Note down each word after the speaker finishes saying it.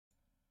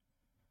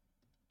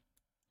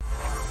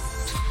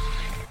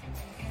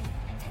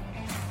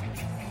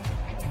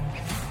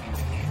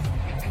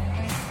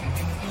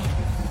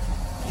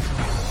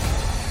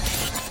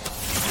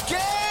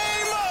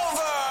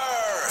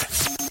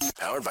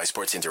Powered by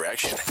Sports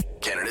Interaction,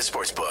 Canada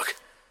Sportsbook.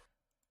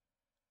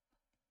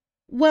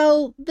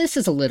 Well, this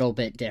is a little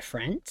bit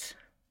different.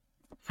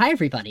 Hi,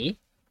 everybody.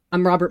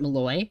 I'm Robert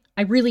Malloy.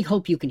 I really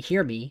hope you can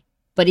hear me,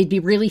 but it'd be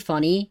really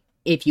funny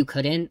if you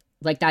couldn't.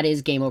 Like, that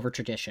is Game Over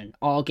tradition.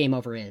 All Game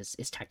Over is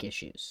tech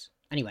issues.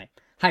 Anyway,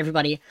 hi,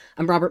 everybody.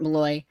 I'm Robert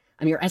Malloy.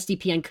 I'm your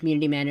SDPN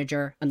community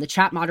manager. I'm the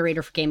chat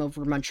moderator for Game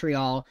Over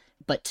Montreal.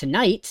 But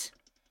tonight,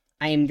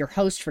 I am your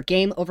host for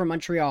Game Over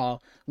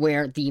Montreal,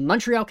 where the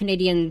Montreal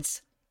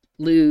Canadiens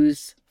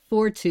lose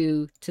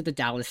 4-2 to the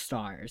Dallas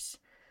Stars.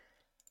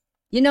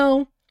 You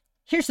know,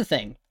 here's the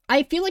thing.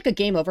 I feel like a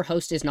Game Over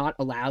host is not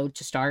allowed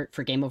to start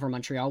for Game Over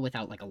Montreal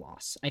without, like, a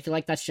loss. I feel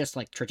like that's just,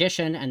 like,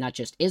 tradition, and that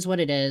just is what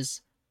it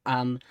is.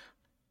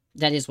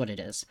 That is what it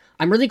is.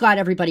 I'm really glad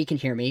everybody can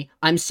hear me.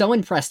 I'm so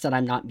impressed that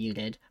I'm not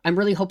muted. I'm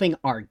really hoping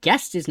our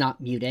guest is not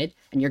muted,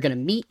 and you're going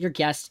to meet your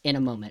guest in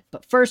a moment.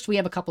 But first, we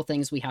have a couple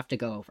things we have to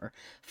go over.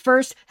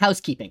 First,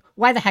 housekeeping.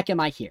 Why the heck am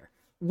I here?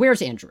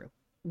 Where's Andrew?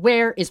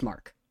 Where is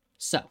Mark?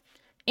 So,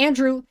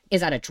 Andrew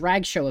is at a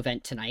drag show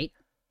event tonight.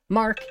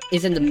 Mark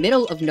is in the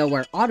middle of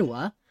nowhere,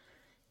 Ottawa,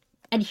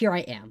 and here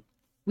I am.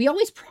 We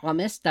always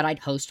promised that I'd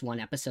host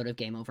one episode of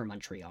Game Over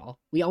Montreal.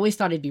 We always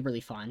thought it'd be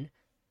really fun,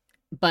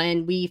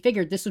 but we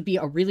figured this would be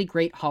a really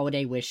great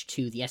holiday wish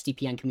to the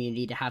SDPN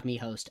community to have me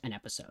host an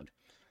episode.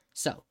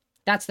 So,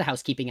 that's the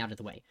housekeeping out of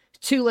the way.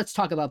 2, let's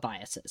talk about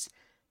biases.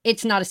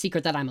 It's not a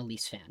secret that I'm a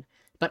Leafs fan,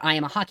 but I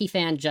am a hockey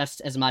fan just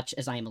as much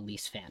as I am a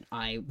Leafs fan.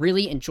 I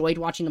really enjoyed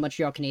watching the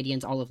Montreal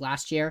Canadiens all of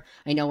last year.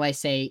 I know I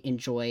say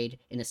enjoyed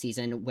in a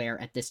season where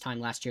at this time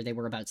last year they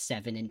were about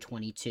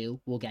 7-22.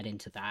 We'll get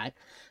into that.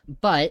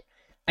 But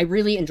I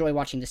really enjoy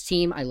watching this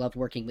team. I love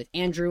working with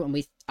Andrew,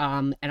 and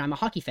I'm a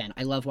hockey fan.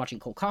 I love watching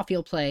Cole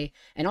Caulfield play,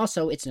 and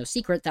also it's no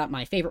secret that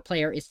my favorite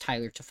player is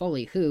Tyler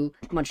Toffoli, who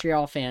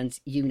Montreal fans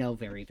you know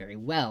very, very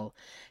well.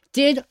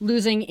 Did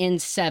losing in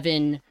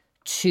 7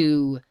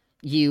 to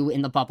you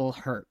in the bubble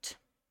hurt?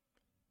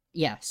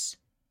 Yes.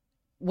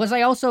 Was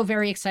I also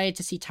very excited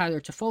to see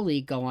Tyler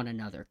Toffoli go on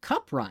another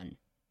cup run?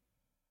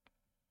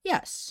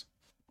 Yes.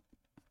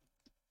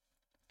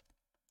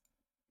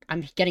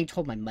 I'm getting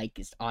told my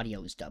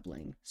audio is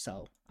doubling,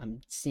 so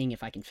I'm seeing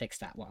if I can fix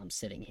that while I'm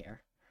sitting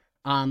here.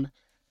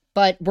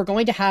 But we're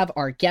going to have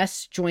our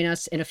guests join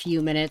us in a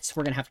few minutes.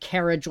 We're going to have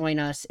Kara join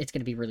us. It's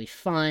going to be really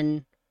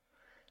fun.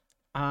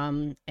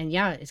 And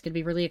yeah, it's going to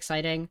be really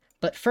exciting.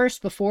 But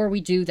first, before we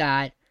do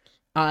that,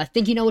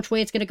 think you know which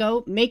way it's going to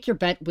go? Make your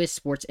bet with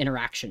Sports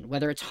Interaction.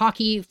 Whether it's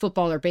hockey,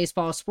 football, or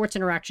baseball, Sports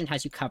Interaction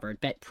has you covered.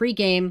 Bet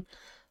pre-game,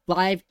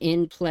 live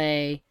in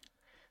play,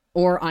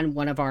 or on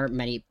one of our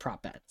many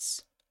prop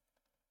bets.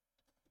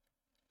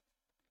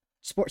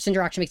 Sports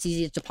Interaction makes it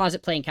easy to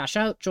deposit, play, and cash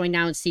out. Join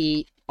now and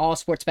see all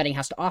sports betting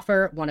has to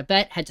offer. Want to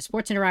bet? Head to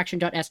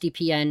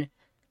sportsinteraction.sdpn.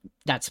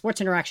 That's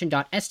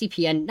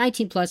sportsinteraction.sdpn.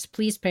 19 plus.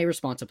 Please pay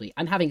responsibly.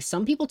 I'm having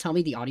some people tell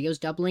me the audio's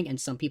doubling and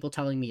some people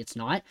telling me it's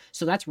not.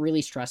 So that's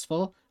really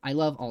stressful. I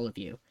love all of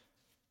you.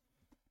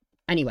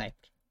 Anyway,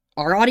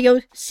 our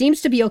audio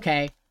seems to be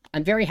okay.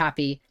 I'm very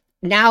happy.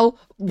 Now,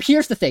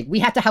 here's the thing. We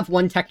had to have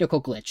one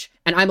technical glitch,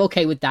 and I'm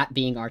okay with that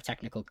being our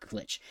technical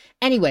glitch.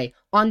 Anyway,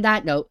 on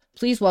that note,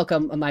 please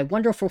welcome my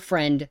wonderful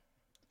friend,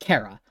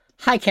 Kara.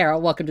 Hi, Kara.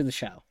 Welcome to the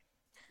show.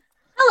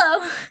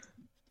 Hello.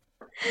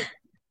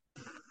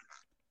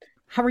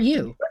 How are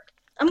you?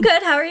 I'm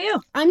good. How are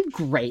you? I'm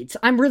great.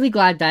 I'm really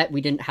glad that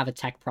we didn't have a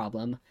tech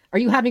problem. Are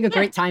you having a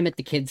great time at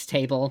the kids'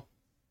 table?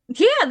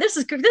 Yeah, this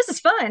is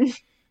fun.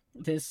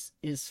 This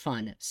is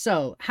fun.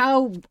 So,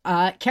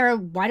 Kara,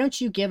 why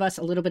don't you give us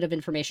a little bit of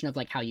information of,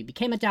 like, how you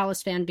became a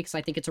Dallas fan, because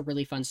I think it's a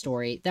really fun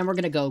story. Then we're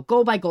going to go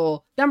goal by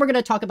goal. Then we're going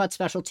to talk about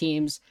special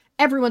teams.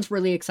 Everyone's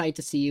really excited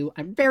to see you.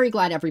 I'm very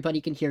glad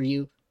everybody can hear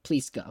you.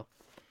 Please go.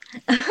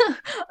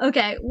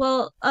 Okay,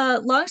 well,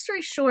 long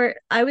story short,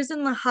 I was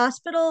in the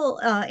hospital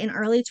in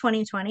early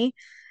 2020,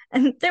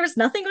 and there was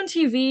nothing on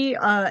TV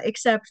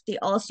except the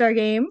All-Star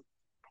game,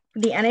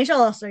 the NHL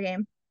All-Star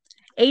game,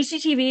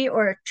 HGTV,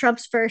 or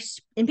Trump's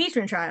first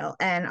impeachment trial,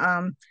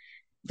 and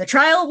the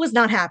trial was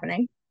not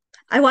happening.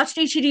 I watched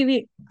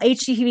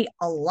HGTV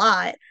a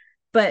lot,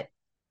 but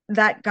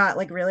that got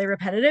like really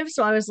repetitive,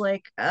 so I was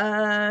like,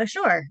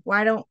 sure,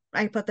 why don't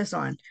I put this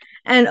on?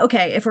 And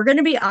okay, if we're going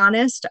to be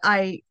honest,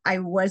 I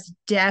was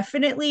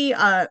definitely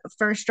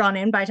first drawn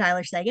in by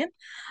Tyler Seguin.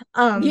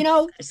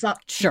 So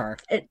Sure.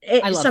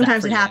 It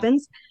sometimes it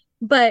happens,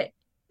 but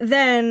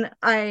then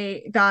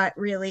I got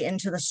really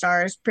into the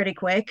Stars pretty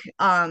quick.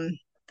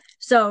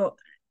 So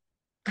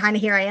kind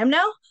of here I am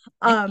now.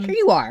 Here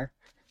you are.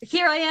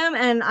 Here I am,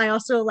 and I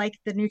also like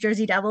the New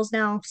Jersey Devils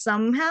now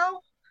somehow.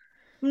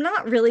 I'm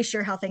not really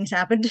sure how things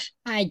happened.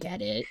 I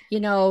get it. You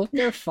know,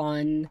 they're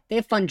fun. They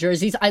have fun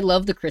jerseys. I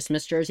love the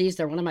Christmas jerseys.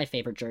 They're one of my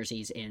favorite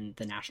jerseys in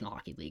the National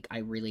Hockey League. I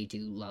really do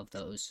love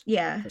those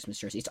Christmas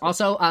jerseys.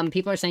 Also,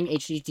 people are saying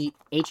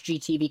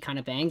HGTV kind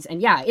of bangs.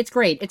 And yeah, it's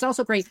great. It's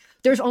also great.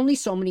 There's only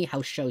so many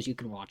house shows you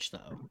can watch,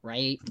 though,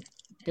 right?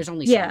 There's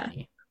only so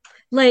many.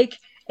 Like,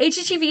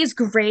 HGTV is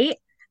great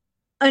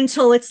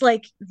until it's,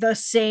 like, the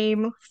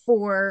same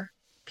 4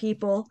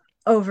 people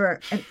over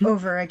and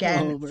over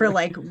again for Over.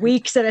 like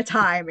weeks at a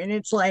time. And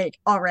it's like,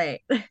 all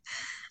right,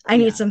 I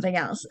need Yeah. something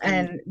else.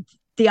 And And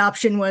the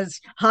option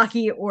was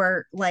hockey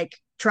or like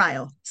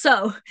trial.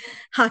 So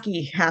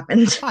hockey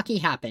happened. hockey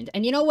happened.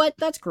 And you know what?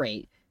 That's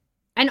great.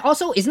 And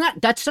also,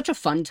 isn't that's such a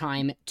fun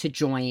time to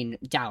join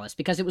Dallas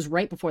because it was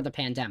right before the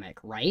pandemic,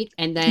 right?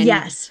 And then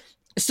Yes.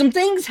 some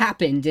things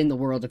happened in the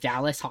world of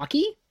Dallas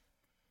hockey.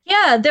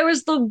 Yeah, there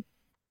was the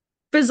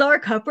bizarre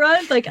cup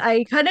run. Like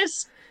I kind of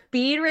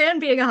speed ran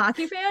being a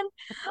hockey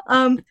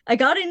fan. I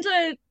got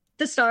into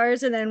the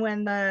Stars, and then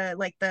when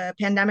the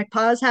pandemic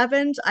pause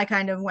happened, I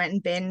kind of went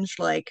and binged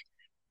like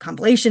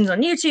compilations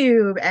on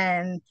YouTube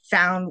and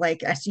found like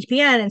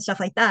SGPN and stuff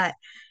like that.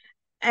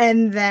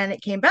 And then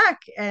it came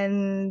back,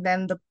 and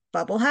then the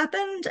bubble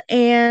happened,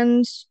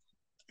 and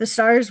the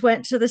Stars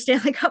went to the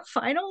Stanley Cup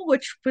final,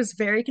 which was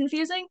very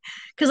confusing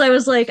because I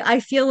was like, I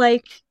feel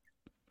like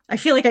I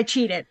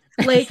cheated.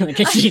 Like Like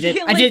I I cheated.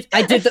 feel like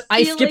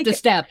I skipped a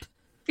step.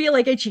 feel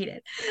like I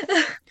cheated.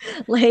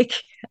 Like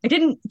I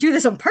didn't do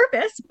this on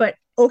purpose, but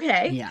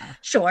okay, Yeah.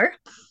 sure.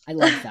 I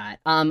love that.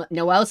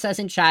 Noel says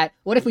in chat,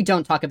 what if we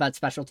don't talk about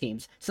special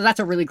teams? So that's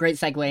a really great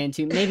segue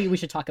into maybe we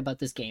should talk about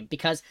this game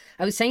because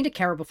I was saying to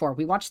Kara before,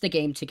 we watched the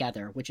game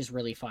together, which is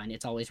really fun.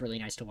 It's always really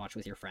nice to watch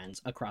with your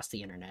friends across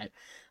the internet.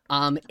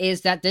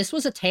 Is that this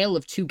was a tale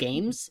of two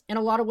games in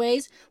a lot of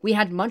ways. We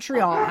had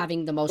Montreal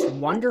having the most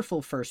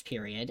wonderful first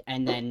period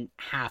and then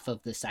half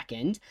of the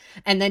second.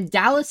 And then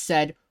Dallas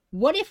said,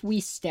 what if we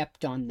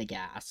stepped on the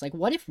gas? Like,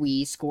 what if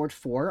we scored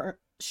 4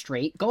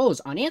 straight goals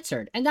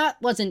unanswered? And that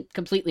wasn't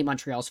completely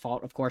Montreal's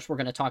fault. Of course, we're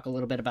going to talk a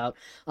little bit about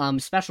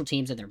special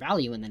teams and their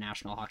value in the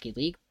National Hockey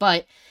League,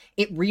 but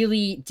it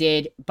really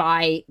did.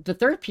 By the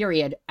third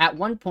period, at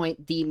one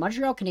point, the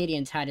Montreal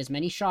Canadiens had as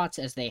many shots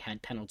as they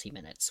had penalty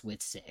minutes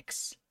with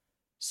 6.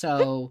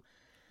 So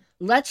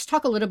let's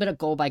talk a little bit of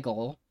goal by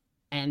goal,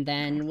 and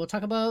then we'll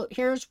talk about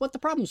here's what the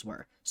problems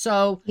were.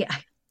 So Yeah.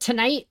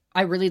 tonight,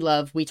 I really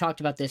love, we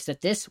talked about this,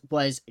 that this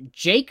was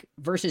Jake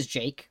versus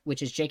Jake,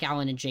 which is Jake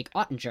Allen and Jake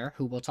Ottinger,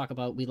 who we'll talk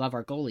about. We love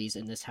our goalies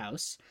in this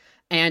house.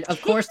 And of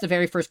course, the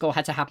very first goal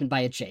had to happen by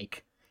a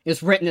Jake. It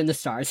was written in the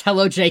stars.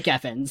 Hello, Jake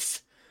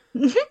Evans.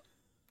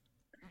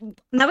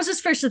 That was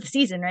his first of the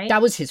season, right?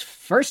 That was his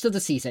first of the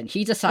season.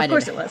 He decided,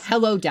 course it was.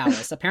 hello,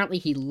 Dallas. Apparently,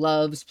 he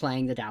loves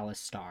playing the Dallas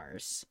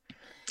Stars.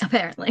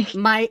 Apparently.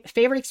 My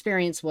favorite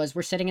experience was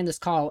we're sitting in this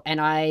call, and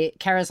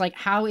Kara's like,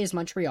 how is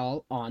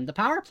Montreal on the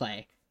power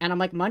play? And I'm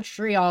like,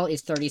 Montreal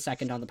is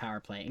 32nd on the power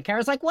play. And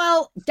Kara's like,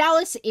 well,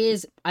 Dallas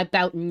is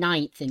about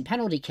 9th in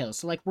penalty kills.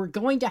 So, like, we're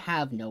going to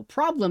have no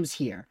problems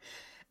here.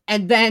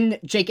 And then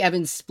Jake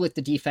Evans split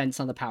the defense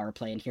on the power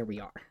play, and here we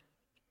are.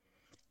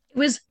 It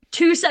was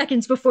 2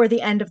 seconds before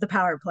the end of the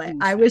power play. 2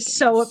 I was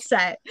so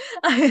seconds.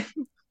 upset.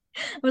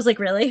 I was like,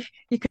 really?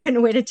 You couldn't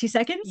have waited 2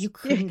 seconds? You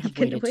couldn't have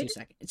waited 2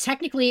 seconds.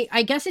 Technically,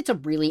 I guess it's a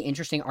really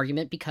interesting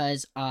argument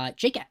because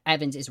Jake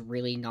Evans is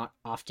really not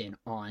often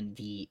on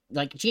the...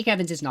 Like, Jake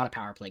Evans is not a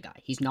power play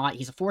guy. He's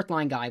a fourth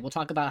line guy. We'll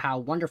talk about how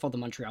wonderful the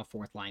Montreal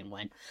fourth line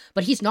went.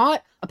 But he's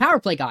not a power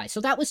play guy.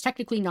 So that was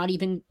technically not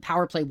even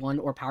power play 1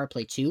 or power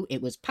play 2.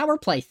 It was power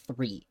play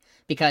 3.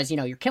 Because,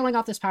 you're killing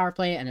off this power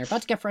play, and they're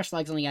about to get fresh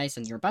legs on the ice,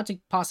 and you're about to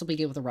possibly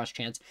deal with a rush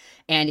chance.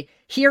 And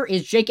here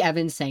is Jake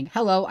Evans saying,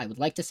 hello, I would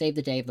like to save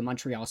the day of the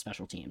Montreal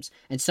special teams.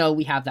 And so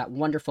we have that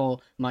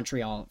wonderful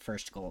Montreal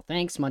first goal.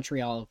 Thanks,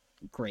 Montreal.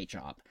 Great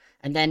job.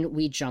 And then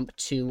we jump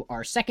to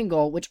our second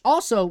goal, which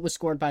also was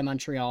scored by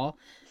Montreal.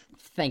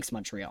 Thanks,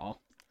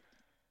 Montreal.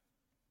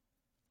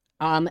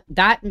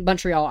 That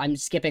Montreal, I'm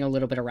skipping a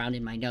little bit around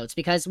in my notes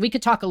because we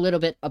could talk a little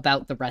bit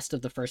about the rest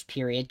of the first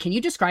period. Can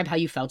you describe how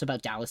you felt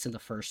about Dallas in the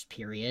first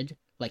period?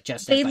 Like,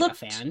 just as a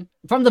fan?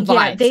 From the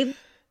vibes. Yeah,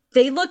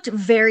 they looked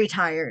very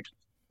tired.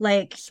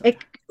 Like,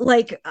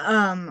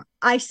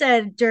 I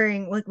said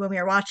during, like, when we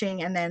were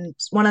watching, and then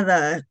one of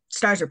the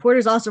Stars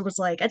reporters also was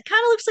like, it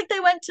kind of looks like they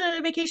went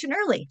to vacation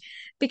early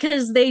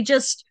because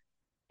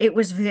it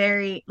was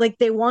very, like,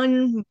 they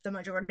won the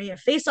majority of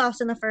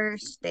faceoffs in the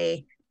first.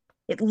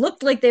 It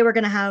looked like they were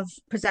going to have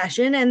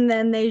possession, and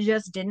then they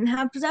just didn't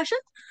have possession.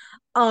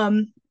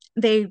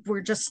 They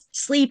were just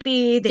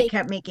sleepy. They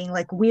kept making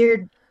like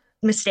weird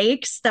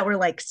mistakes that were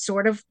like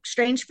sort of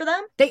strange for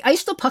them. They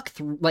iced the puck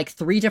like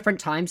 3 different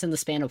times in the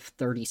span of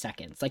 30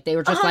 seconds. Like, they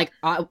were just like,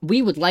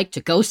 we would like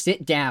to go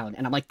sit down.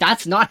 And I'm like,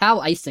 that's not how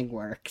icing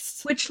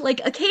works. Which,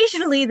 like,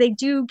 occasionally they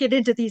do get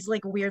into these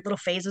like weird little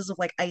phases of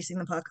like icing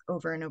the puck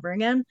over and over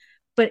again.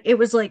 But it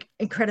was like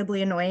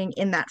incredibly annoying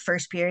in that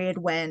first period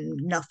when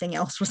nothing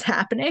else was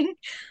happening.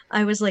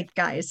 I was like,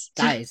 guys,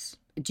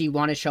 do you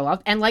want to show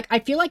up? And like, I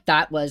feel like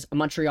that was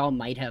Montreal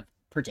might have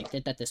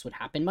predicted that this would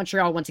happen.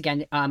 Montreal, once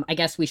again, I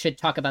guess we should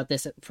talk about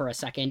this for a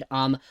second.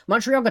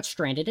 Montreal got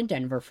stranded in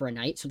Denver for a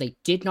night, so they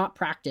did not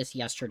practice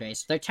yesterday.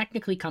 So they're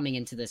technically coming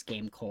into this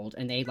game cold,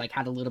 and they like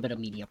had a little bit of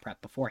media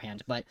prep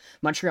beforehand. But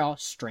Montreal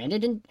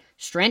stranded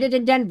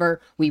in Denver.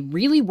 We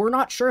really were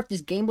not sure if this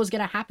game was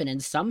going to happen,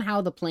 and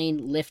somehow the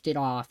plane lifted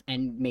off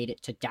and made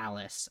it to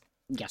Dallas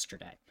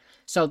yesterday.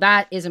 So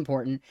that is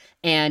important.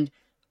 And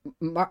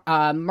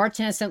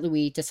Martinez St.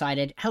 Louis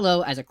decided,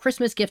 hello, as a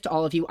Christmas gift to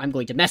all of you, I'm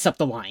going to mess up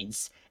the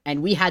lines.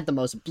 And we had the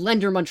most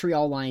blender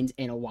Montreal lines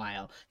in a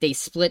while. They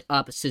split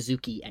up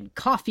Suzuki and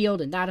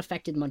Caulfield, and that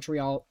affected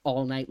Montreal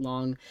all night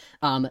long.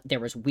 There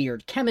was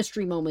weird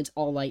chemistry moments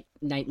all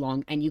night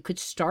long, and you could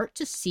start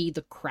to see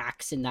the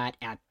cracks in that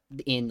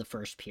in the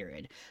first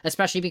period,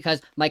 especially because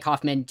Mike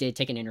Hoffman did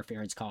take an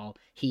interference call.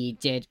 He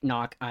did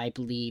knock, I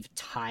believe,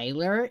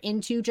 Tyler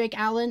into Jake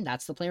Allen.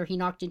 That's the player he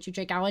knocked into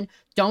Jake Allen.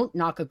 Don't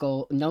knock a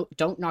goal. No,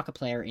 don't knock a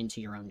player into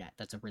your own net.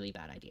 That's a really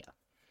bad idea.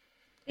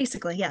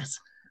 Basically, yes.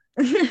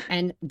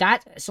 And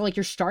that, so like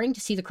you're starting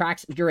to see the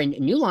cracks. You're in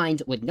new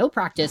lines with no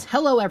practice.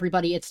 Hello,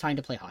 everybody. It's time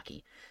to play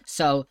hockey.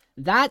 So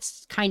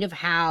that's kind of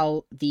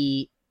how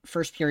the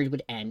first period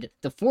would end.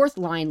 The fourth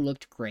line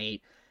looked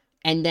great.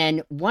 And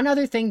then one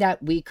other thing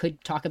that we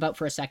could talk about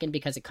for a second,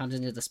 because it comes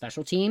into the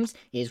special teams,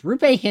 is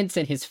Roope Hintz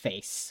and his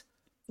face.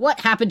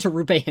 What happened to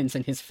Roope Hintz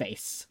and his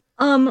face?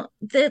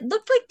 It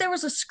looked like there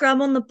was a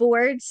scrum on the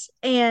boards,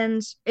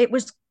 and it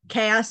was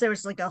chaos. There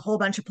was like a whole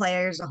bunch of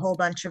players, a whole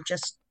bunch of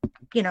just,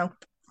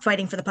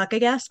 fighting for the puck, I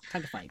guess.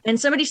 Time to fight. And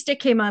somebody's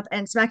stick came up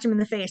and smacked him in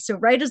the face. So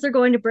right as they're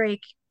going to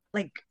break,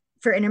 like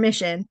for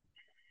intermission,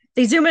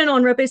 they zoom in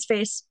on Roope's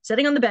face,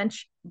 sitting on the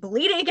bench,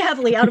 bleeding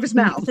heavily out of his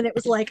mouth, and it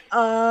was like,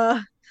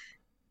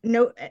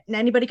 no,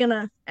 anybody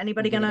gonna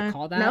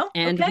call that? no?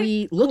 And okay.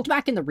 we looked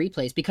back in the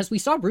replays because we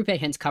saw Roope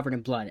Hintz covered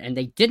in blood, and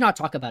they did not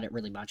talk about it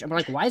really much. And we're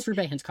like, why is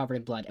Roope Hintz covered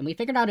in blood? And we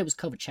figured out it was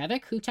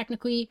Kovacevic who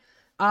technically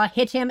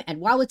hit him. And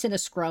while it's in a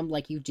scrum,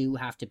 like, you do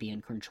have to be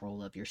in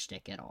control of your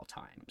stick at all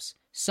times.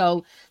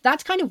 So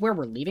that's kind of where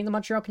we're leaving the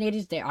Montreal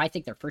Canadiens. I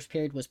think their first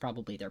period was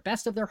probably their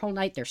best of their whole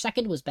night. Their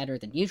second was better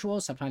than usual.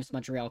 Sometimes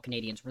Montreal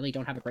Canadiens really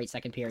don't have a great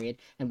second period,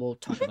 and we'll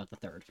talk about the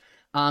third.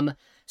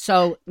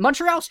 So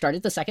Montreal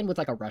started the second with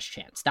like a rush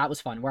chance. That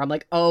was fun, where I'm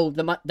like, oh,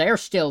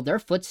 their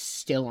foot's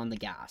still on the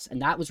gas.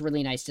 And that was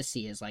really nice to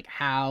see, is like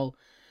how,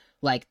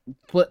 like,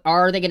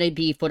 are they going to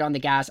be foot on the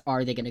gas?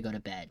 Are they going to go to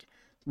bed?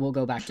 We'll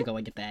go back to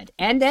going to bed.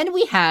 And then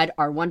we had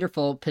our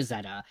wonderful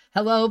Pezzetta.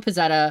 Hello,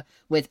 Pezzetta,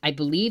 with, I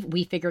believe,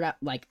 we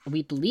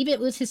believe it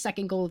was his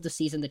second goal of the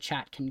season. The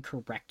chat can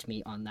correct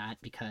me on that,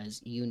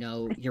 because you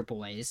know your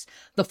boys.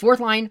 The fourth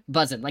line,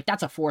 buzzing. Like,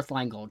 that's a fourth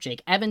line goal.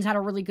 Jake Evans had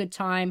a really good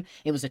time.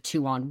 It was a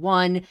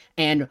 2-on-1.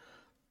 And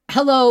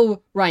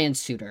hello, Ryan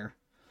Suter.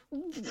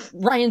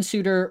 Ryan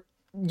Suter,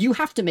 you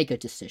have to make a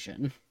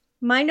decision.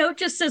 My note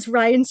just says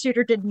Ryan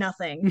Suter did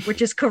nothing,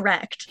 which is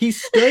correct. He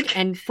stood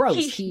and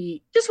froze.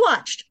 He just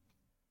watched.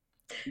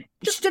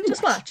 Just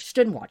watch.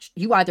 Stood and watched.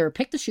 You either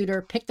picked the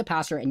shooter, picked the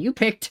passer, and you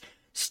picked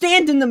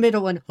stand in the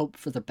middle and hope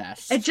for the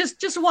best. And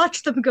just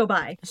watch them go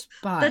by.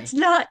 That's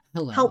not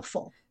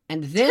helpful.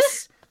 And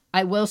this,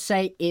 I will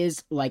say,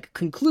 is like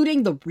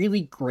concluding the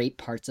really great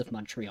parts of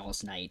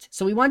Montreal's night.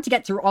 So we wanted to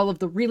get through all of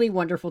the really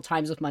wonderful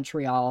times of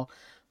Montreal.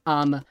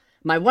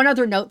 My one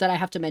other note that I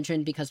have to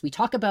mention, because we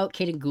talk about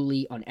Caden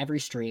Gooley on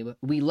every stream,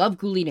 we love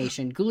Gooley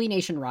Nation. Gooley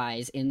Nation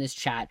Rise in this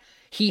chat.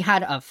 He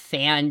had a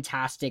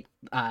fantastic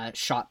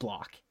shot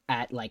block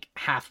at like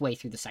halfway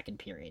through the second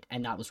period,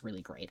 and that was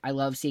really great. I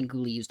love seeing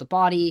Gooley use the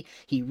body.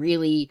 He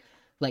really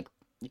like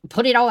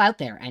put it all out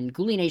there, and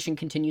Gooley Nation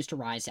continues to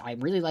rise. I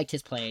really liked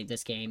his play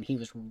this game. He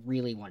was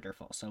really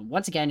wonderful. So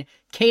once again,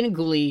 Caden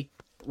Gooley,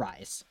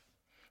 rise.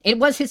 It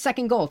was his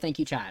second goal. Thank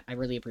you, chat. I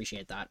really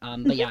appreciate that.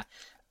 But yeah.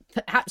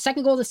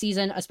 Second goal of the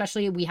season,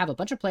 especially, we have a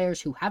bunch of players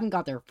who haven't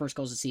got their first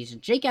goals of the season.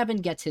 Jake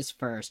Evans gets his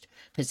first.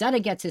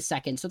 Pezzetta gets his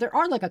second. So there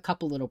are like a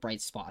couple little bright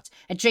spots.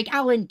 And Jake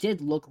Allen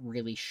did look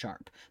really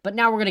sharp. But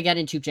now we're going to get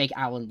into Jake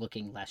Allen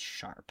looking less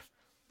sharp.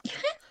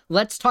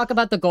 Let's talk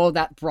about the goal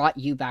that brought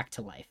you back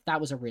to life.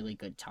 That was a really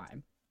good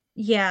time.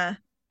 Yeah.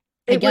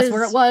 And guess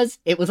where it was?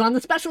 It was on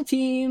the special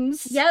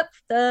teams. Yep,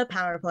 the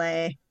power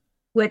play.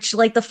 Which,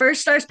 like, the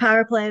first Stars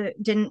power play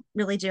didn't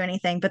really do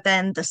anything. But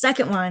then the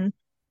second one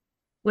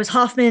was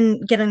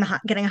Hoffman getting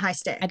a high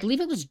stick. I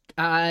believe it was,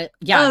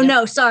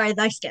 no, sorry,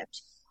 I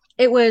skipped.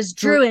 It was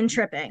Drouin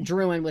tripping.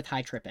 Drouin with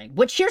high tripping.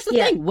 Which, here's the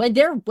thing,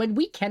 when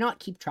we cannot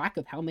keep track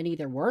of how many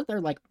there were, there,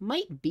 like,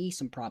 might be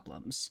some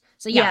problems.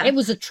 So, it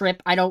was a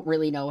trip. I don't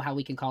really know how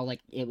we can call,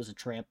 like, it was a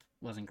trip.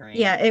 Wasn't great.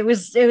 Yeah, it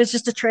was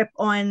just a trip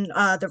on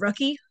the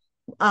rookie.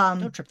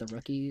 Don't trip the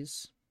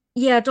rookies.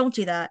 Yeah, don't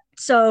do that.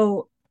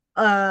 So,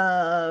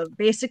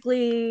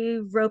 basically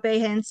Roope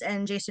Hintz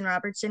and Jason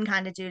Robertson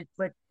kind of do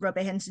what Roope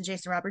Hintz and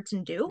Jason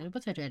Robertson do.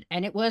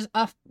 And it was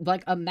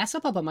a mess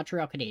up of a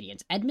Montreal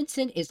Canadiens.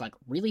 Edmondson is like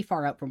really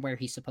far out from where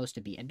he's supposed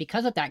to be, and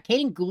because of that,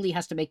 Caden Gooley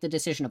has to make the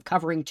decision of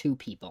covering two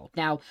people.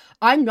 Now,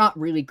 I'm not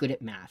really good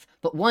at math,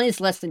 but one is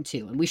less than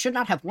two, and we should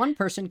not have one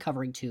person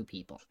covering two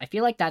people. I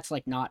feel like that's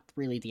like not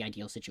really the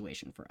ideal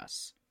situation for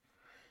us.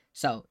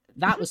 So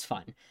that was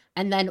fun.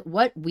 And then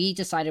what we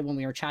decided when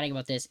we were chatting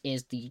about this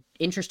is the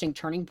interesting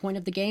turning point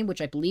of the game, which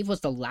I believe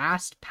was the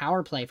last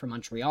power play for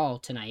Montreal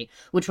tonight,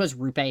 which was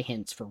Roope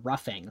Hintz for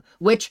roughing,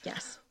 which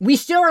we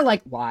still are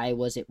like, why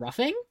was it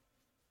roughing?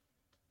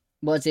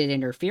 Was it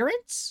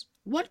interference?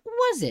 What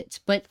was it?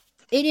 But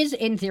it is,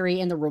 in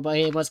theory, in the rule book,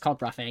 it was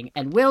called roughing.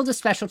 And will the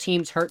special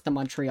teams hurt the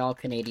Montreal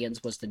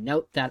Canadiens was the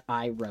note that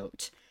I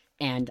wrote.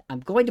 And I'm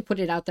going to put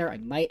it out there, I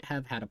might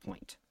have had a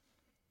point.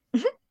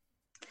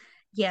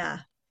 Yeah.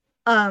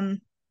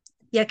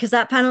 Yeah, because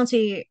that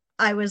penalty,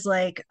 I was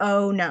like,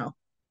 oh no,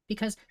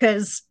 Because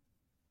because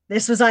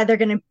this was either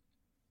going to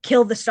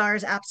kill the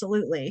Stars,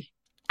 absolutely,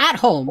 at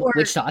home, or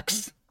which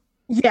sucks.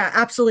 yeah,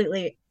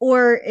 absolutely,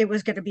 or it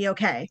was going to be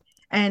okay.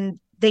 And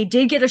they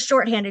did get a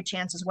shorthanded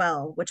chance as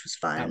well, which was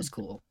That was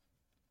fun. cool.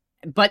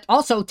 But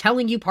also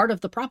telling you part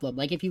of the problem.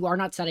 Like, if you are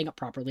not setting up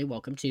properly,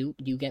 welcome to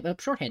you get up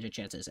shorthanded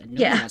chances, and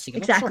nobody Yeah, wants to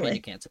give up shorthanded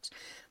exactly. chances.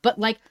 But,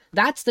 like,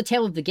 that's the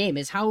tale of the game,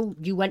 is how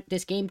you went.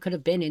 This game could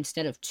have been,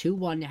 instead of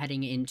 2-1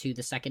 heading into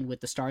the second with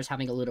the Stars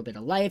having a little bit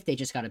of life, they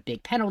just got a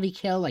big penalty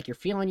kill. Like, you're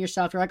feeling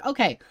yourself. You're like,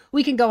 okay,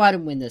 we can go out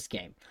and win this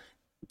game.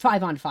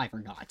 5-on-5 or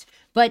not.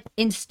 But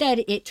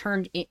instead, it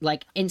turned it,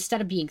 like,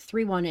 instead of being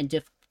 3-1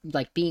 and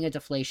like being a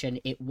deflation,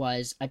 it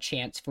was a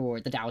chance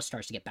for the Dallas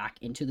Stars to get back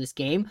into this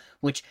game,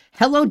 which,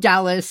 hello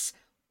Dallas,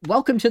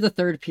 welcome to the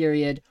third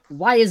period.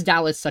 Why is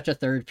Dallas such a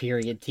third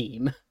period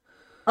team?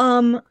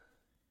 Um,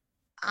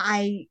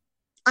 I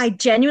I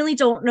genuinely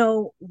don't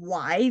know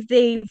why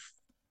they've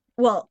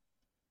well,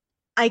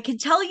 I can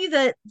tell you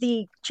that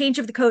the change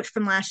of the coach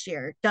from last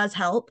year does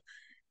help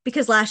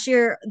because last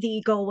year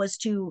the goal was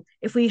to,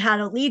 if we had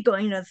a lead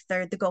going into the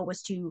third, the goal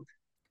was to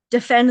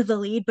defend the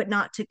lead, but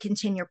not to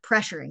continue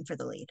pressuring for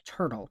the lead.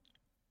 Turtle.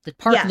 The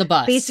park Yeah, the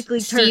bus.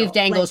 basically Steve turtle.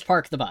 Dango's Like,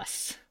 park the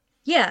bus.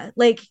 yeah,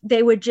 like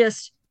they would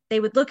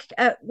look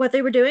at what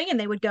they were doing and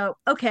they would go,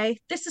 okay,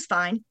 this is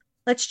fine.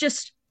 Let's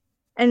just,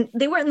 and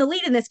they weren't in the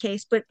lead in this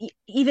case, but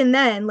even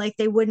then, like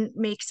they wouldn't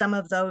make some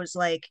of those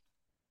like,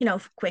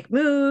 quick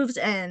moves,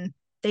 and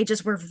they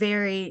just were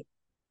very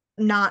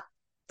not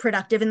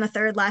productive in the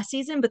third last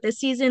season. But this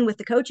season with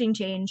the coaching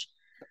change,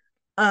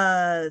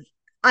 uh,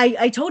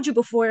 I told you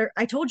before,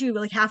 I told you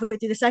like halfway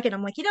through the second,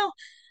 I'm like,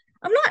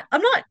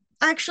 I'm not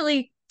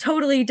actually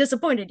totally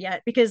disappointed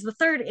yet because the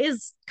third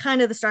is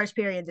kind of the Stars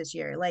period this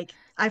year. Like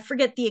I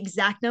forget the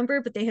exact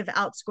number, but they have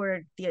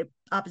outscored the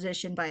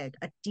opposition by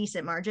a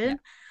decent Yeah. margin,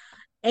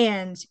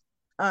 and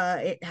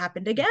it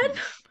happened again.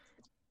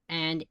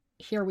 And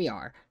here we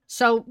are.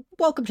 So,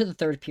 welcome to the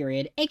third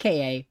period,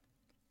 aka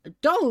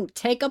don't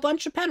take a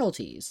bunch of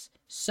penalties. Yeah.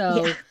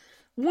 So,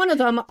 one of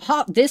them,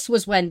 this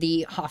was when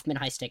the Hoffman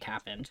high stick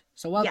happened.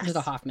 So, welcome to the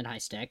Yes. Hoffman high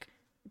stick.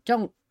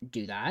 Don't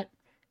do that.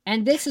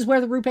 And this is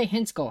where the Rupe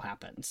Hintz goal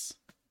happens.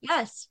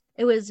 Yes.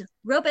 It was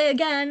Rope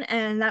again,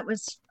 and that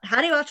was how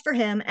do you watch for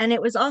him. And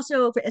it was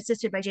also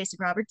assisted by Jason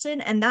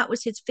Robertson, and that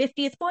was his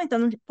 50th point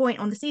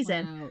on the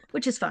season, Wow.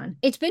 which is fun.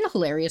 It's been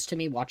hilarious to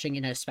me watching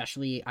it,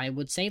 especially, I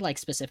would say, like,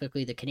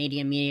 specifically the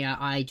Canadian media.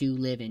 I do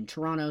live in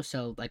Toronto,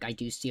 so, like, I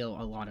do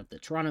steal a lot of the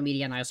Toronto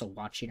media, and I also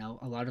watch,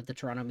 a lot of the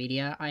Toronto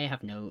media. I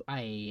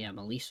am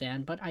a Leafs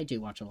fan, but I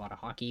do watch a lot of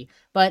hockey.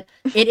 But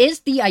it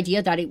is the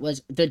idea that it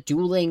was the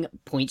dueling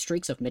point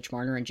streaks of Mitch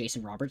Marner and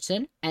Jason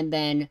Robertson, and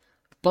then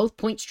both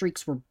point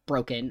streaks were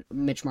broken.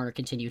 Mitch Marner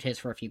continued his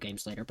for a few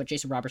games later, but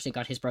Jason Robertson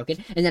got his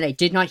broken. And then I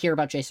did not hear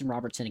about Jason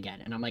Robertson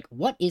again. And I'm like,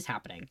 what is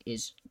happening?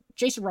 Is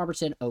Jason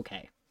Robertson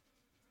okay?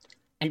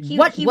 And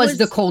what He was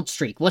the was cold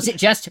streak? Was it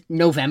just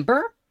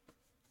November?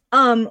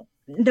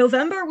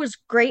 November was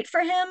great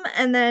for him,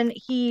 and then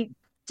he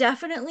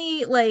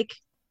definitely like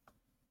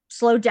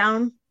slowed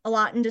down a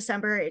lot in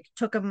December. It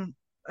took him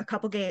a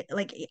couple games.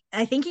 Like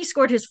I think he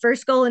scored his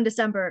first goal in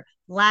December,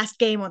 last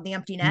game on the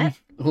empty net.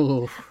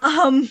 Ooh.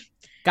 Um,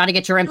 Gotta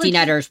get your empty like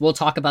netters. We'll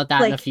talk about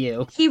that in a like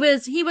few. he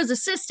was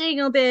assisting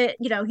a bit.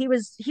 He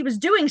was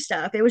doing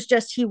stuff. It was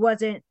just he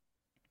wasn't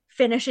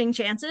finishing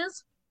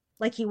chances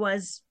like he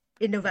was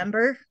in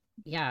November.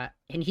 Yeah,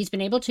 and he's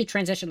been able to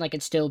transition, like,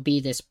 and still be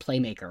this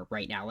playmaker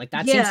right now. Like,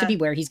 that seems to Yeah, be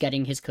where he's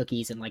getting his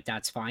cookies, and, like,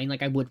 that's fine.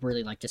 Like, I would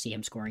really like to see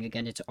him scoring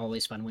again. It's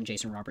always fun when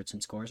Jason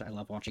Robertson scores. I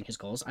love watching his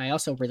goals. I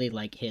also really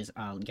like his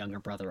younger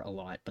brother a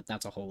lot, but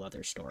that's a whole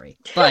other story.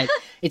 But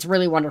it's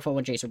really wonderful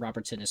when Jason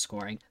Robertson is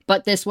scoring.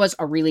 But this was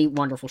a really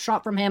wonderful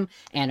shot from him,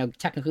 and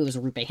technically it was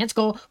a Rupe Hintz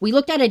goal. We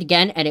looked at it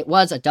again, and it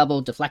was a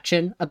double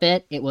deflection a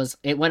bit. It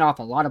went off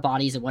a lot of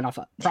bodies. It went off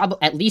probably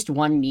at least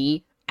one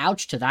knee.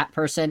 Ouch to that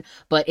person,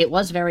 but it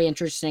was very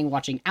interesting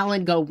watching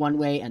Allen go one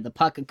way and the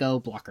puck go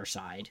blocker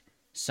side.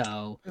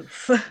 So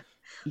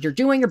you're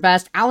doing your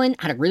best. Allen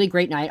had a really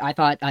great night. I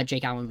thought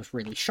Jake Allen was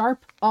really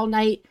sharp all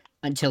night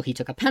until he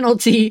took a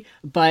penalty,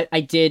 but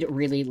I did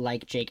really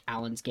like Jake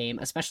Allen's game,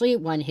 especially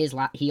when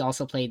he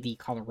also played the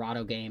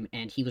Colorado game,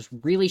 and he was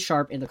really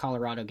sharp in the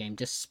Colorado game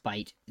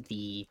despite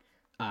the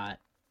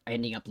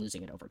ending up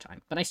losing it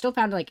overtime. But I still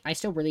found, like, I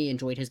still really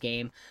enjoyed his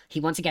game. He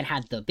once again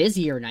had the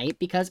busier night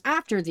because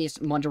after this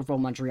wonderful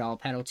Montreal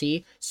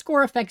penalty,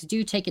 score effects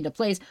do take into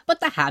place, but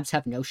the Habs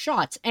have no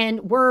shots.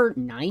 And we're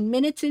 9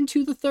 minutes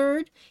into the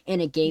third in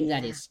a game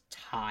that is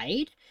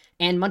tied.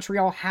 And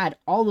Montreal had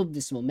all of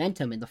this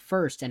momentum in the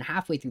first and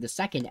halfway through the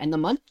second, and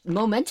the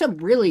momentum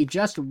really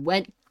just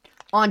went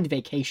on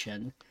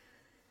vacation.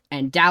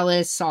 And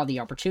Dallas saw the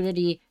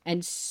opportunity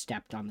and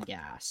stepped on the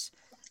gas.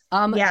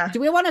 yeah, Do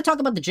we want to talk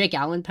about the Jake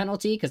Allen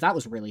penalty? Because that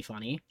was really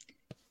funny.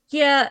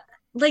 yeah.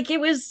 Like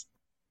it was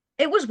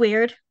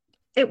weird.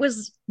 It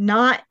was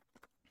not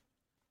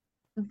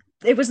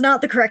it was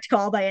not the correct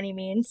call by any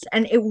means,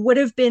 and it would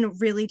have been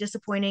really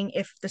disappointing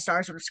if the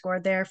Stars would have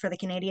scored there for the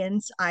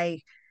Canadians.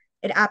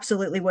 It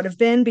absolutely would have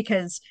been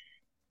because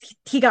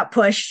he got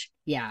pushed.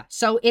 Yeah.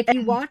 So if you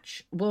And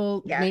watch,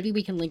 well, yeah. maybe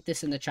we can link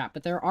this in the chat,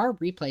 but there are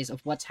replays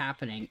of what's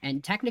happening,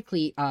 and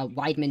technically,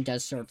 Weidman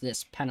does serve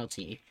this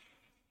penalty.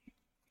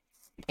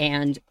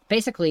 And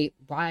basically,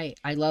 why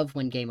I love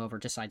when Game Over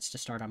decides to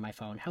start on my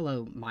phone.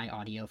 Hello, my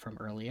audio from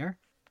earlier.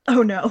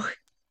 Oh no.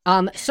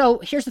 So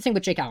here's the thing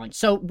with Jake Allen.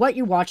 So what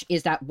you watch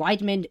is that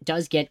Weidman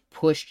does get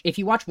pushed. If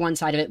you watch one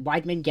side of it,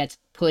 Weidman gets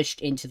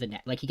pushed into the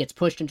net. Like, he gets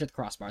pushed into the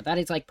crossbar. That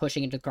is like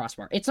pushing into the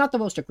crossbar. It's not the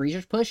most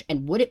egregious push,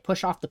 and would it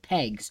push off the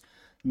pegs?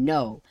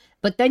 No.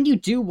 But then you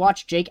do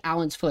watch Jake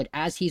Allen's foot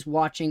as he's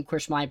watching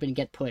Chris Weidman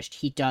get pushed.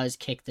 He does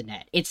kick the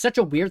net. It's such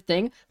a weird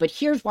thing, but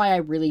here's why I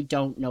really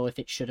don't know if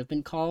it should have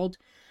been called.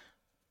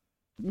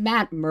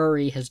 Matt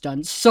Murray has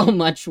done so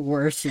much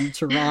worse in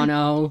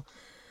Toronto.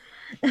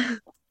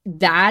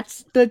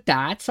 That's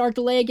our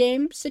delay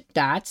game.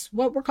 That's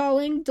what we're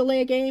calling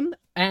delay game.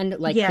 And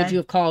like, Yeah. could you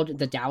have called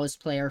the Dallas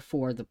player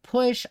for the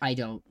push? I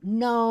don't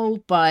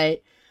know,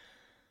 but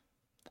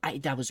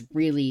that was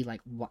really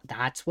like,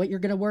 that's what you're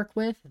gonna work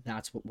with.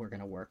 That's what we're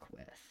gonna work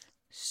with.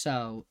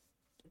 So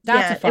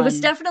that's a fun... It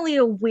was definitely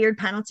a weird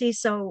penalty.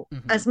 So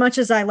as much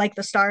as I like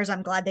the Stars,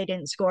 I'm glad they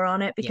didn't score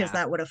on it, because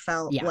that would have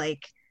felt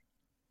like,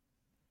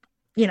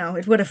 you know,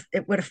 it would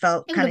have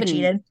felt kind of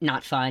cheated.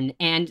 Not fun.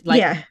 And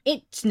like,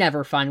 it's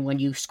never fun when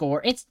you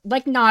score. It's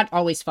like not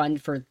always fun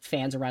for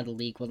fans around the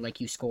league when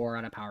like you score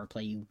on a power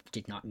play you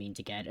did not mean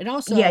to get. And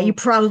also, you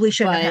probably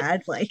shouldn't have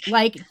had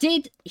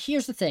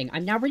here's the thing.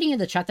 I'm now reading in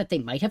the chat that they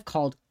might have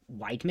called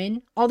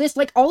Weidman all this,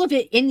 like all of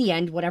it in the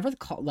end, whatever the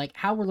call, like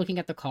how we're looking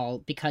at the call,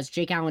 because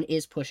Jake Allen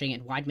is pushing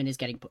and Weidman is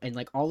getting, and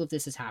like all of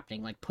this is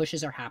happening, like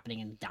pushes are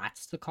happening, and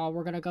that's the call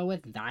we're gonna go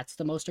with. That's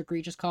the most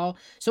egregious call.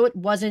 So it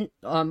wasn't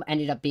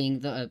ended up being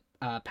the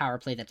power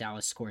play that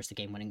Dallas scores the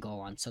game-winning goal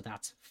on, so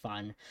that's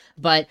fun.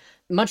 But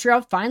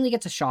Montreal finally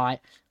gets a shot.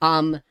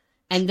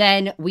 And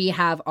then we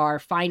have our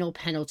final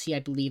penalty, I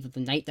believe, of the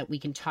night that we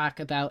can talk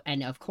about.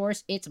 And of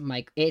course, it's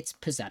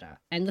Pezzetta.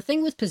 And the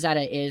thing with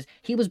Pezzetta is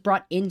he was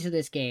brought into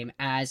this game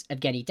as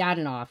Evgeny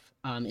Dadonov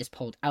is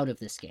pulled out of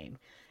this game.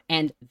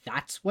 And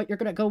that's what you're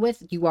going to go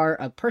with. You are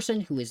a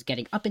person who is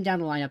getting up and down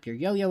the lineup. You're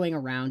yo-yoing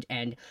around,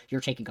 and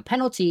you're taking a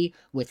penalty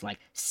with like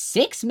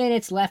 6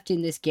 minutes left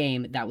in this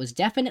game. That was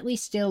definitely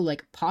still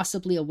like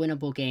possibly a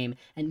winnable game.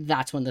 And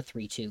that's when the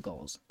 3-2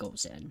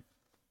 goes in.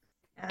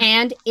 Yeah.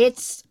 And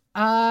it's...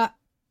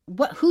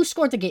 who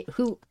scored the game?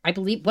 Who, I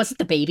believe, was it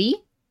the baby?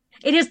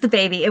 It is the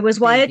baby. It was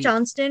Wyatt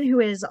Johnston,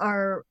 who is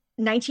our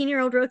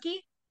 19-year-old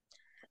rookie,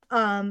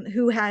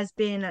 who has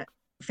been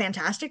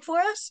fantastic for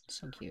us.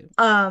 So cute.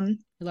 I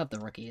love the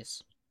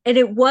rookies. And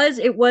it was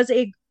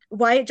a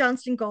Wyatt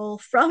Johnston goal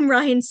from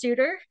Ryan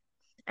Suter.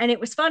 And it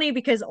was funny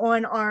because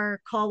on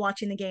our call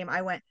watching the game,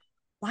 I went,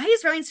 why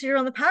is Ryan Suter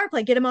on the power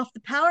play? Get him off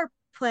the power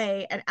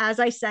play. And as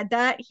I said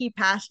that, he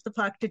passed the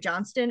puck to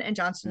Johnston, and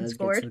Johnston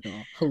scored.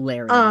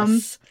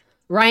 Hilarious.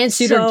 Ryan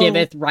Suter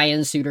giveth,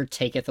 Ryan Suter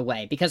taketh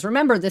away. Because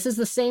remember, this is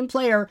the same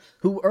player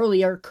who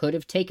earlier could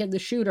have taken the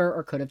shooter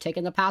or could have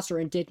taken the passer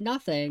and did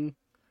nothing.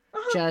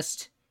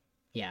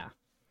 Yeah.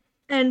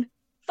 And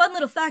fun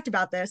little fact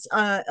about this,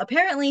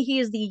 apparently he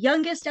is the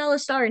youngest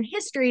Dallas Star in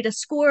history to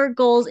score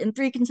goals in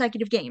 3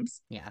 consecutive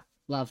games. Yeah.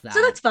 Love that.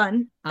 So that's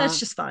fun. That's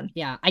just fun.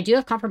 Yeah, I do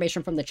have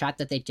confirmation from the chat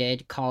that they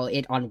did call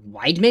it on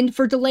Weidman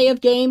for delay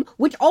of game,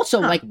 which also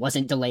like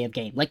wasn't delay of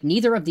game. Like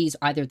neither of these,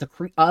 either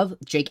of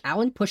Jake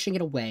Allen pushing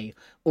it away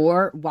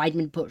or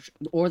Weidman push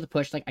or the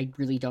push. Like I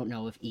really don't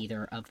know if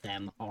either of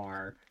them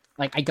are.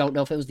 Like, I don't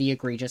know if it was the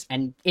egregious,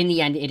 and in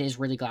the end, it is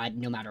really glad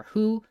no matter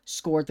who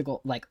scored the goal,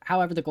 like,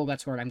 however the goal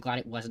got scored, I'm glad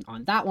it wasn't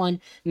on that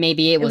one.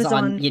 Maybe it was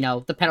on, you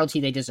know, the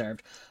penalty they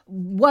deserved.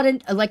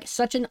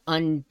 Such an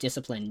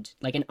undisciplined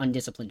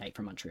night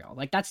for Montreal.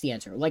 Like, that's the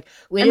answer. Like,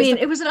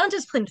 it was an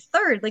undisciplined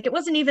third. Like, it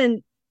wasn't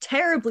even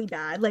terribly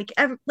bad. Like,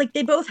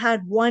 they both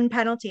had one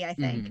penalty, I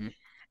think. Mm-hmm.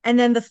 And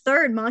then the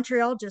third,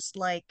 Montreal just,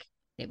 like...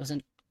 It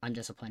wasn't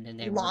undisciplined, and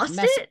they lost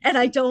it, and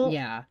I don't...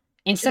 Yeah.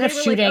 Instead of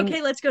shooting... Like,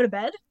 okay, let's go to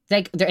bed.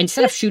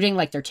 Instead of shooting,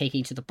 like, they're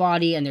taking to the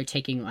body, and they're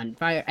taking on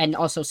fire, and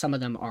also some of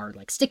them are,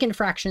 like, stick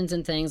infractions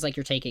and things, like,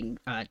 you're taking,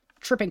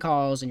 tripping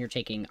calls, and you're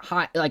taking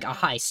a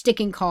high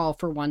sticking call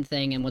for one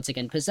thing, and once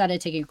again, Pezzetta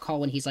taking a call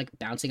when he's, like,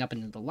 bouncing up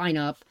into the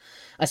lineup,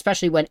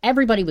 especially when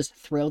everybody was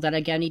thrilled that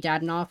Evgeny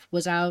Dadonov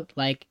was out.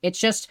 Like,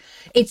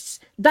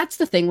 that's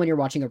the thing when you're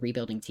watching a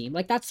rebuilding team.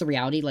 Like, that's the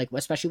reality, like,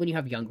 especially when you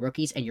have young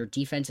rookies, and your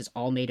defense is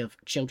all made of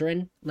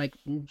children, like,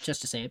 just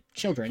to say it,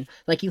 children,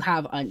 like, you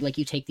have,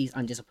 you take these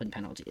undisciplined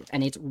penalties,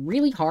 and it's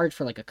really hard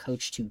for, like, a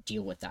coach to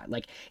deal with that.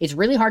 Like, it's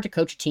really hard to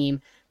coach a team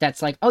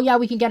that's like, oh yeah,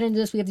 we can get into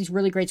this, we have these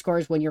really great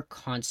scores, when you're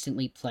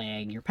constantly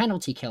playing your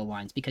penalty kill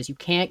lines, because you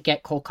can't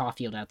get Cole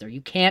Caulfield out there,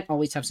 you can't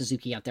always have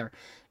Suzuki out there,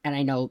 and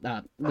I know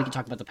we can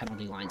talk about the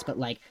penalty lines, but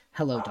like,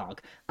 hello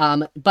dog,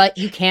 but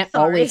you can't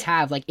always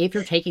have, like, if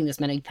you're taking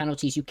this many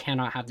penalties, you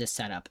cannot have this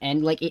setup,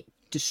 and like,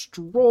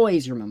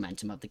 destroys your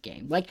momentum of the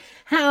game. Like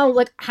how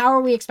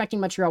are we expecting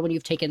Montreal when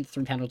you've taken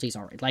 3 penalties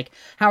already? Like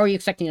how are you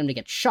expecting them to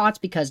get shots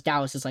because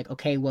Dallas is like,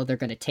 okay, well they're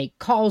going to take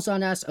calls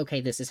on us.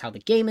 Okay, this is how the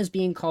game is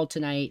being called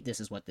tonight. This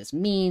is what this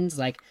means.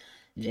 Like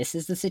this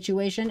is the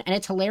situation. And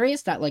it's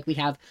hilarious that like we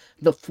have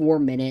the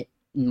 4-minute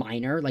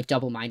minor, like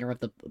double minor of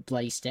the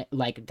bloody stick,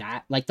 like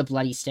that, like the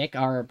bloody stick,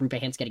 or Rupe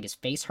Hintz getting his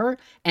face hurt,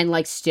 and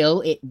like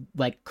still it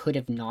like could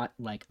have not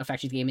like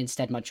affected the game.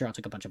 Instead, Montreal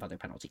took a bunch of other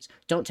penalties.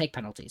 Don't take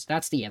penalties.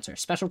 That's the answer.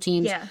 Special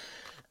teams. Yeah.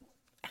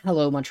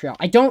 Hello, Montreal.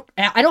 I don't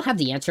have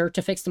the answer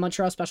to fix the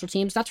Montreal special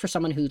teams. That's for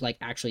someone who like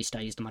actually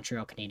studies the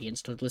Montreal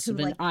Canadiens to listen.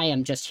 Like, I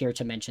am just here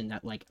to mention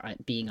that like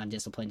being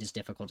undisciplined is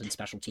difficult, and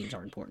special teams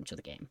are important to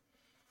the game.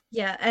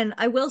 Yeah, and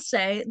I will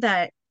say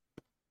that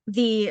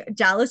the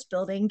Dallas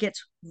building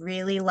gets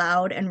really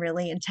loud and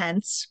really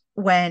intense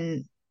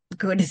when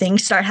good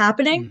things start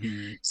happening.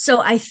 Mm-hmm.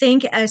 So I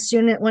think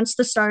once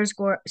the Stars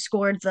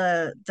scored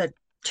the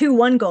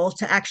 2-1 goal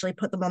to actually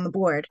put them on the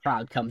board,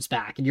 crowd comes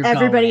back and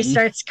everybody going.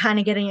 starts kind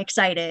of getting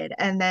excited,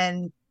 and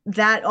then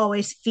that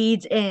always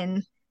feeds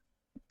in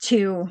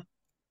to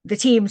the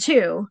team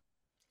too.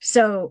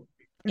 So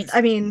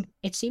I mean,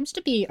 it seems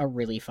to be a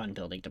really fun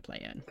building to play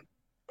in.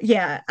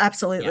 Yeah,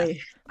 absolutely.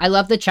 Yeah. I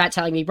love the chat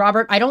telling me,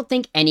 Robert, I don't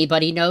think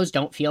anybody knows.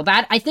 Don't feel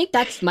bad. I think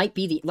that might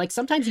be the, like,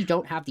 sometimes you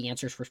don't have the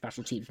answers for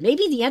special teams.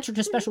 Maybe the answer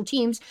to special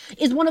teams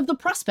is one of the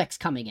prospects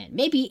coming in.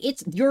 Maybe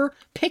it's your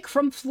pick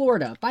from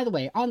Florida. By the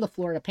way, on the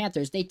Florida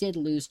Panthers, they did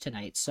lose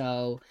tonight.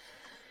 So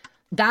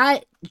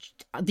that,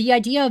 the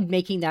idea of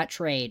making that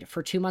trade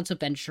for 2 months of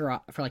Ben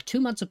Sherratt, for like 2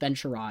 months of Ben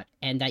Sherratt,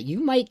 and that you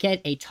might get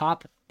a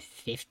top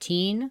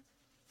 15,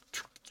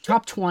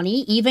 top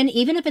 20, even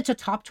if it's a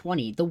top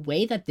 20, the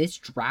way that this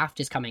draft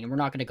is coming, and we're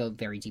not going to go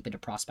very deep into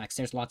prospects.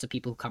 There's lots of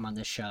people who come on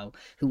this show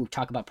who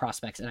talk about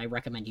prospects, and I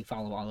recommend you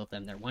follow all of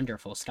them. They're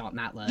wonderful. Scott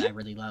Matla, I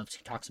really love,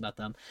 who talks about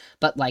them.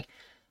 But like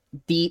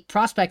the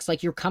prospects,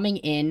 like you're coming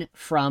in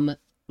from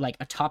like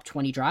a top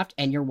 20 draft,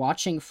 and you're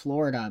watching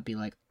Florida be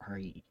like, are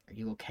you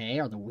okay?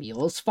 Are the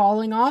wheels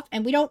falling off?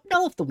 And we don't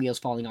know if the wheels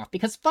falling off,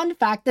 because fun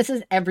fact, this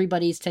is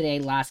everybody's today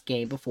last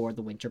game before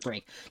the winter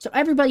break. So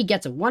everybody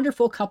gets a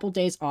wonderful couple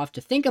days off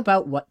to think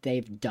about what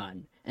they've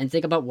done and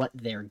think about what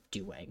they're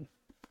doing.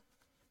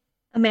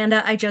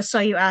 Amanda, I just saw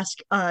you ask,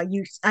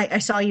 I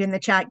saw you in the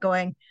chat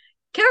going,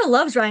 Carol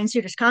loves Ryan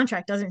Suter's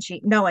contract, doesn't she?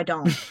 No, I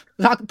don't.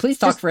 Please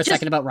talk for a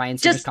second about Ryan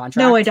Suter's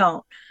contract. No, I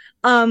don't.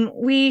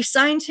 We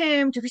signed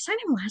him. Did we sign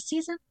him last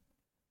season?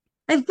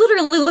 I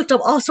literally looked up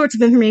all sorts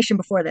of information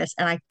before this,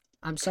 and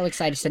I'm so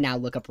excited to now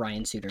look up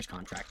Ryan Suter's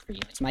contract for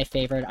you. It's my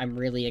favorite. I'm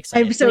really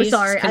excited. I'm so Please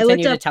sorry.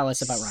 Continue to tell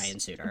us about Ryan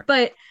Suter.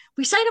 But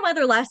we signed him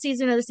either last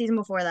season or the season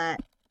before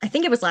that. I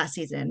think it was last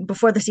season,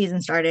 before the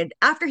season started,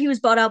 after he was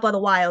bought out by the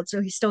Wild,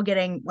 so he's still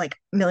getting like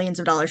millions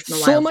of dollars from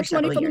the Wild. So much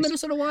money from the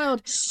Minnesota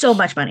Wild. So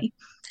much money.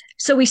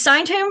 So we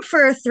signed him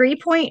for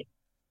 3.65.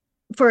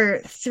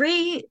 For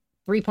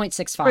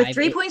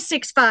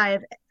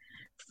 3.65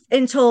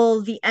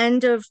 until the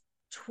end of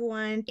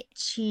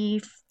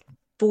 24-25.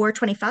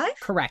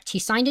 Correct. He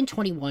signed in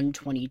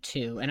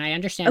 21-22, and I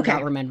understand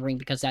not remembering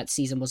because that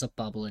season was a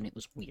bubble and it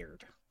was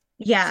weird.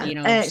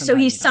 Yeah. So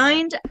he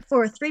signed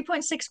for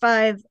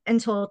 3.65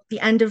 until the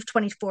end of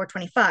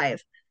 24-25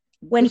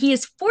 when he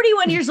is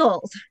 41 years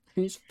old.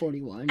 He's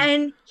 41.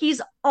 And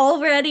he's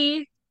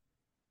already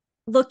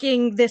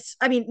looking this,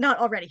 I mean, not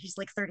already, he's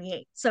like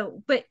 38.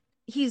 So, but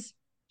he's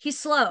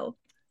slow.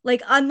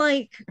 Like,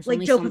 unlike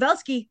Joe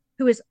Pavelski,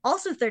 who is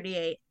also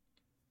 38,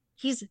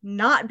 he's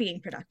not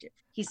being productive.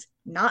 He's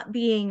not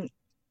being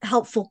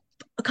helpful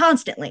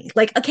constantly.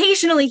 Like,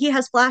 occasionally he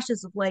has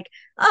flashes of like,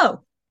 oh,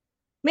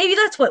 maybe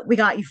that's what we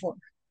got you for.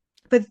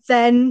 But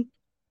then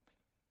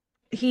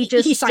he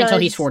signed until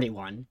he's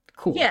 41.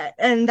 Cool. Yeah,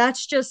 and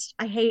that's just,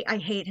 I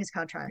hate his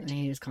contract. I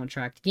hate his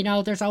contract. You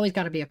know, there's always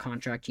got to be a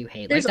contract you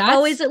hate. There's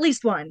always at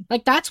least one.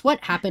 Like, that's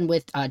what happened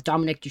with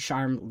Dominic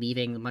Ducharme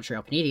leaving the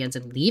Montreal Canadiens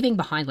and leaving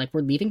behind, like,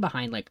 we're leaving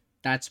behind, like,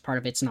 that's part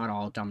of it's not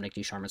all Dominic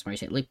Ducharme, as Mario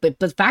said. Like, but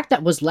the fact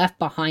that was left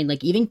behind,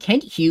 like, even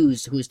Kent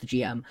Hughes, who's the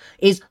GM,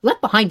 is left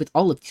behind with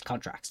all of these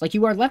contracts. Like,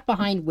 you are left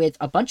behind with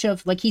a bunch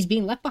of, like, he's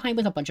being left behind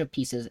with a bunch of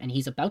pieces, and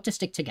he's about to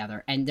stick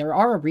together, and there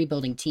are a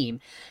rebuilding team.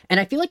 And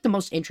I feel like the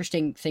most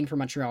interesting thing for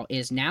Montreal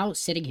is now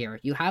sitting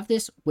here, you have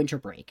this winter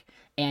break,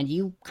 and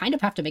you kind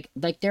of have to make,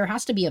 like, there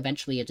has to be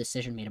eventually a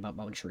decision made about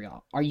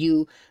Montreal. Are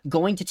you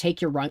going to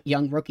take your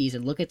young rookies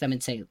and look at them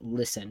and say,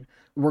 listen,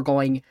 we're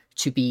going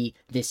to be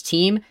this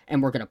team,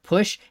 and we're going to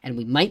push, and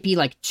we might be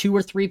like 2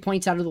 or 3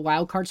 points out of the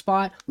wild card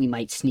spot. We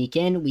might sneak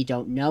in, we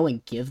don't know,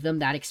 and give them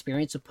that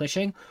experience of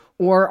pushing.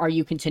 Or are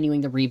you continuing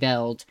the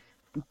rebuild?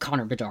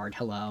 Connor Bedard,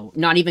 hello.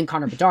 Not even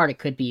Connor Bedard, it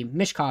could be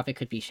Mishkov, it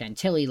could be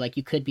Chantilly, like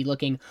you could be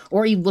looking,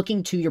 or are you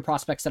looking to your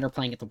prospects that are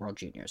playing at the World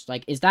Juniors?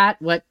 Like, is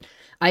that what,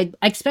 I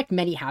expect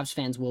many Habs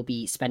fans will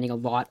be spending a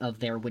lot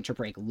of their winter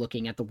break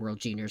looking at the World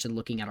Juniors and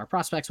looking at our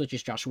prospects, which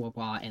is Joshua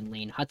Roy and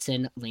Lane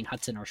Hudson,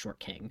 our short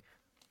king.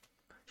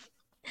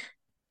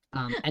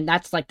 And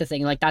that's like the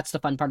thing, like that's the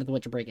fun part of the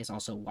winter break is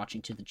also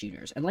watching to the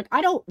juniors. And like,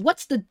 I don't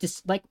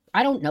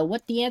know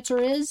what the answer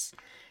is.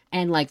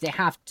 and like they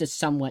have to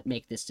somewhat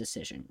make this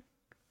decision.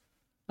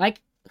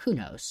 Like, who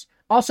knows?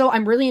 Also,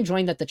 I'm really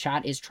enjoying that the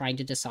chat is trying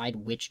to decide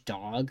which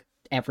dog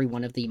every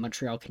one of the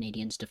Montreal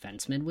Canadiens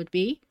defensemen would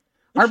be.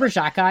 Arbor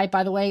Xhekaj,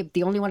 by the way,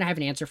 the only one I have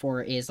an answer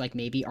for is like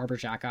maybe Arbor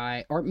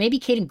Xhekaj, or maybe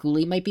Caden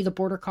Gooley might be the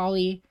border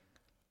collie.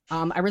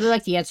 I really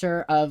like the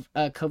answer of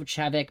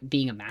Kovacevic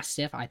being a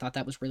Mastiff. I thought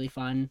that was really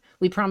fun.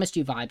 We promised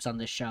you vibes on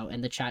this show,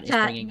 and the chat is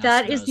bringing us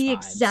That is those the vibes.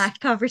 exact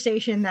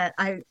conversation that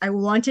I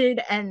wanted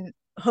and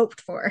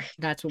hoped for.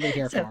 That's what we're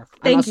here for.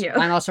 Thank you.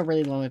 I'm also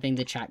really loving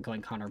the chat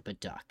going Connor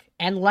Beduk.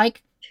 And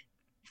like,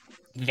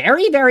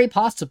 very, very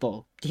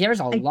possible.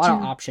 There's a lot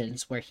of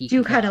options where he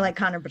do kind of like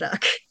Connor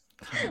Beduk.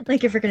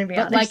 Like, if we're going to be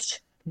honest.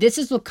 Like, this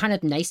is the kind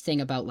of nice thing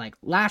about like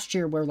last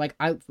year where like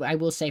I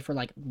will say for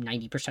like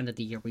 90% of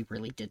the year we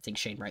really did think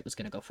Shane Wright was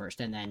going to go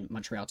first, and then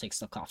Montreal takes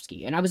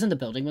Slafkovsky. And I was in the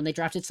building when they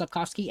drafted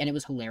Slafkovsky, and it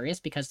was hilarious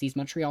because these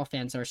Montreal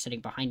fans are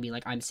sitting behind me,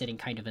 like I'm sitting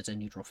kind of as a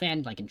neutral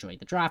fan, like enjoying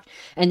the draft,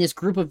 and this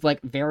group of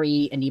like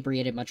very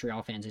inebriated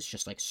Montreal fans is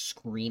just like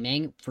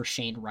screaming for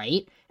Shane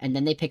Wright, and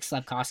then they pick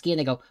Slafkovsky and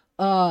they go,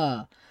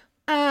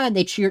 and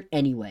they cheered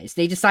anyways.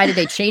 They decided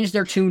they changed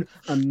their tune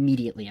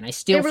immediately, and I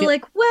still feel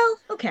like, well,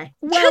 okay.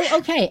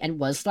 And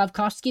was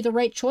Slafkovsky the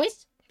right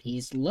choice?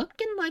 He's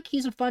looking like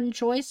he's a fun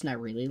choice, and I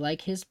really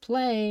like his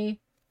play,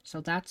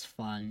 so that's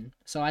fun.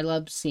 So I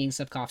love seeing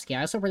Slafkovsky.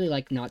 I also really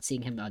like not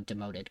seeing him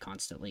demoted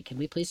constantly. Can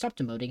we please stop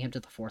demoting him to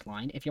the fourth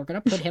line? If you're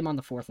gonna put him on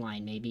the fourth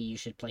line, maybe you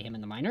should play him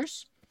in the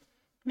minors.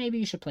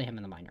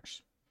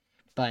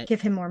 But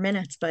give him more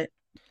minutes,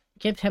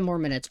 Give him more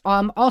minutes.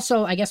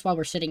 Also, I guess while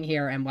we're sitting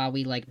here and while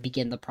we like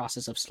begin the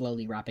process of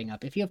slowly wrapping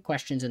up, if you have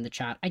questions in the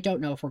chat, I don't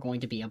know if we're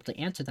going to be able to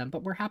answer them,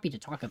 but we're happy to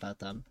talk about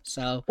them.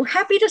 So we're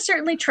happy to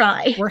certainly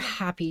try.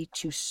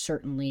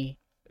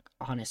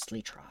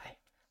 Honestly try.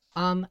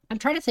 I'm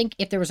trying to think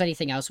if there was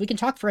anything else. We can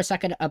talk for a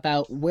second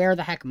about where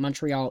the heck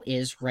Montreal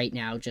is right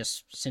now,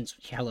 just since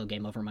hello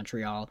game over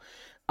Montreal.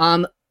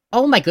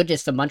 Oh my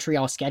goodness, the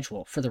Montreal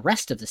schedule for the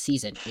rest of the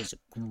season is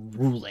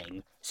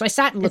grueling. So I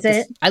sat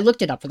and I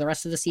looked it up for the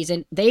rest of the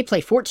season. They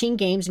play 14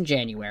 games in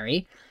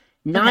January,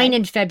 9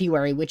 in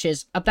February, which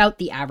is about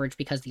the average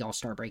because the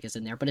All-Star break is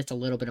in there, but it's a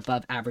little bit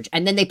above average.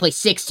 And then they play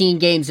 16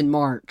 games in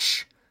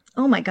March.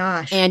 Oh my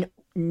gosh. And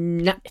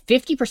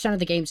 50% of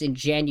the games in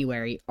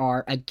January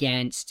are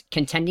against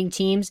contending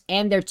teams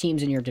and their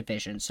teams in your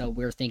division. So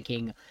we're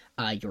thinking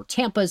your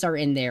Tampas are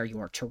in there,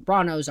 your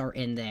Torontos are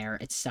in there,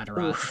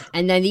 etc.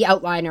 And then the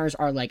outliners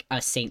are like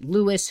a St.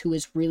 Louis, who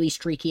is really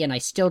streaky, and I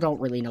still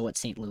don't really know what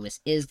St. Louis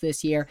is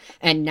this year,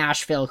 and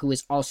Nashville, who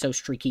is also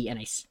streaky, and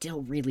I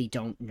still really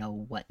don't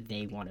know what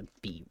they want to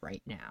be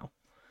right now.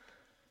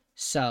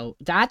 So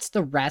that's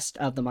the rest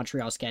of the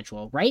Montreal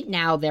schedule. Right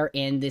now, they're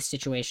in this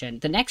situation.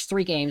 The next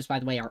 3 games, by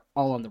the way, are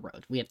all on the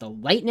road. We have the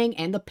Lightning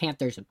and the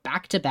Panthers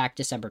back-to-back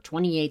December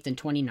 28th and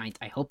 29th.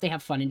 I hope they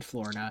have fun in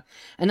Florida.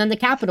 And then the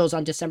Capitals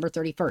on December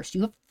 31st.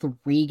 You have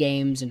 3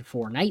 games in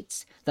 4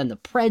 nights. Then the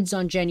Preds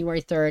on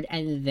January 3rd,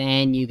 and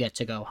then you get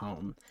to go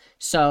home.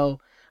 So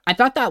I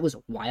thought that was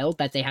wild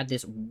that they had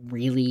this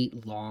really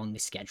long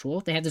schedule.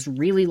 They had this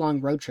really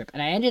long road trip,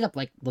 and I ended up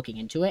like looking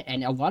into it,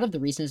 and a lot of the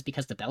reason is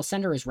because the Bell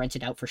Center is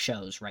rented out for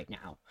shows right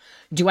now.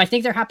 Do I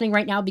think they're happening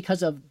right now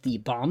because of the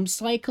bomb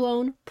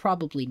cyclone?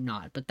 Probably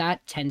not, but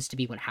that tends to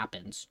be what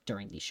happens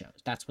during these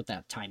shows. That's what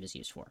that time is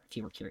used for, if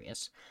you were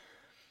curious.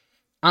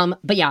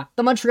 But yeah,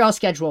 the Montreal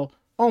schedule,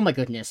 oh my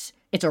goodness.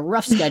 It's a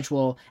rough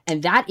schedule,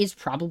 and that is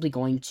probably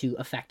going to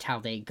affect how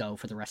they go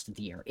for the rest of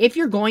the year. If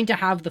you're going to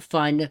have the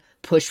fun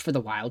push for the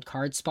wild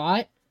card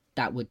spot,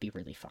 that would be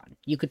really fun.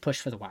 You could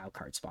push for the wild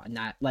card spot, and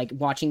that, like,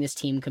 watching this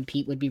team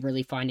compete would be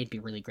really fun. It'd be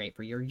really great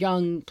for your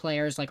young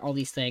players, like, all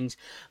these things.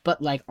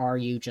 But, like, are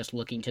you just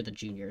looking to the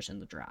juniors in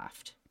the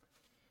draft?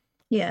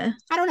 Yeah.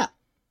 I don't know.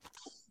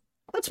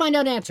 Let's find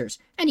out answers.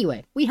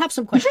 Anyway, we have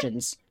some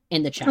questions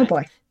in the chat. Oh,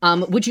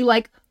 boy. Would you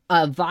like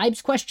a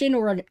vibes question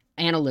or an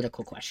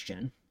analytical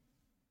question?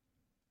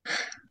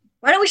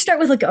 Why don't we start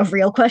with like a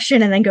real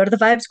question and then go to the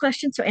vibes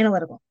question? So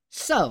analytical.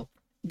 So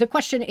the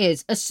question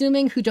is,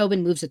 assuming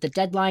Khudobin moves at the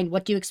deadline,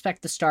 what do you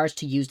expect the Stars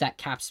to use that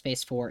cap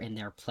space for in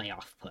their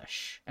playoff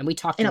push? And we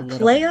talked a little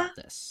bit about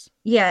this.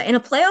 Yeah, in a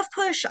playoff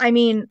push, I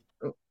mean,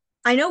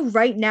 I know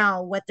right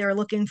now what they're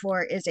looking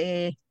for is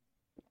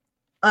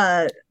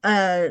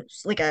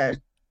like a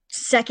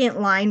second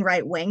line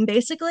right wing,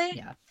 basically.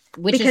 Yeah.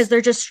 Because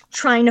they're just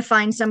trying to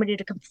find somebody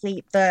to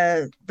complete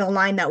the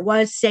line that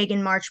was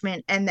Sagan,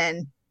 Marchment, and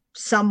then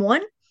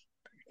someone.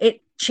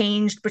 It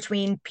changed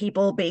between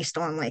people based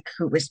on like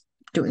who was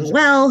doing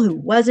well, who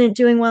wasn't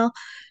doing well.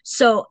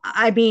 So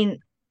I mean,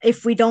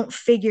 if we don't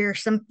figure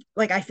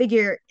I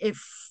figure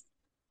if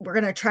we're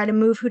gonna try to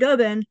move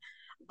Khudobin,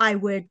 I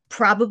would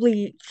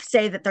probably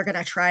say that they're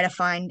gonna try to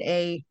find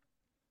a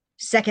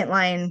second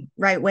line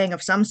right wing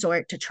of some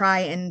sort to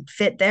try and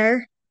fit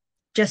there,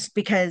 just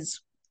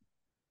because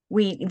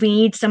we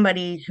need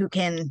somebody who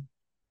can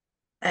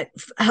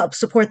help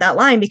support that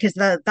line, because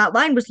that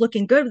line was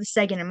looking good with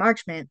Sagan and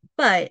Marchment,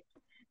 but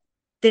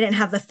they didn't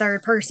have the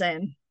third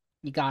person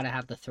You gotta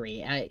have the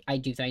three. I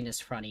do find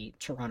this funny.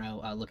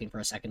 Toronto looking for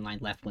a second line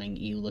left wing,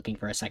 you looking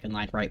for a second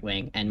line right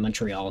wing, and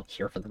Montreal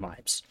here for the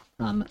vibes.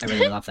 I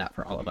really love that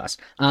for all of us.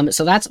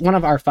 So that's one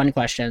of our fun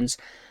questions.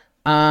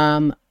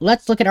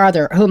 Let's look at our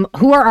other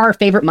who are our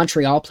favorite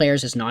Montreal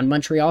players as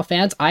non-Montreal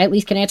fans. I at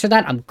least can answer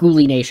that. I'm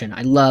Gooley Nation.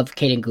 I love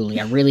Caden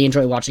Gooley. I really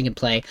enjoy watching him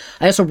play.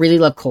 I also really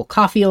love Cole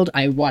Caulfield.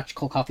 I watch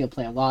Cole Caulfield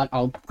play a lot.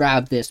 I'll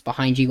grab this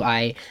behind you.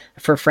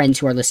 For friends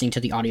who are listening to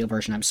the audio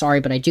version, I'm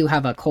sorry, but I do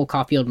have a Cole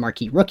Caulfield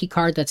marquee rookie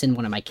card that's in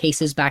one of my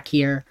cases back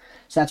here.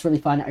 So that's really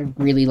fun. I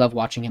really love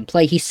watching him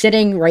play. He's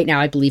sitting right now,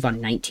 I believe,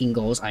 on 19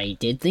 goals. I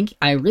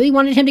really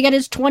wanted him to get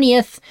his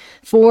 20th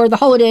for the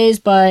holidays,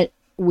 but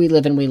we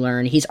live and we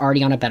learn. He's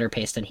already on a better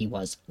pace than he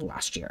was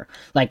last year.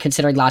 Like,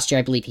 considering last year,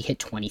 I believe he hit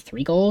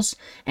 23 goals.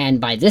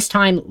 And by this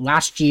time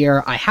last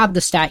year, I have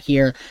the stat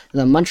here,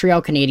 the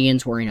Montreal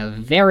Canadiens were in a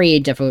very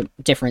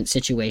different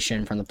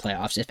situation from the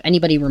playoffs. If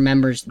anybody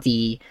remembers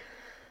the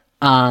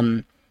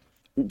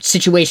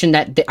situation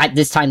that at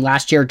this time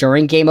last year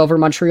during Game Over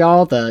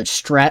Montreal, the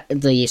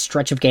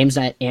stretch of games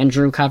that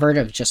Andrew covered,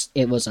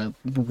 it was a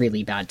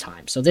really bad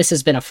time. So this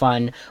has been a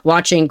fun,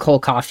 watching Cole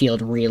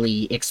Caulfield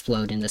really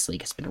explode in this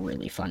league has been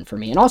really fun for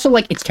me. And also,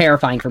 like, it's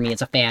terrifying for me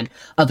as a fan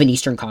of an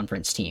Eastern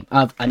Conference team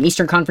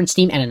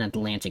and an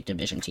Atlantic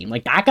Division team.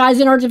 Like, that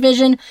guy's in our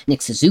division,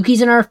 Nick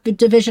Suzuki's in our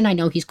division. I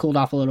know he's cooled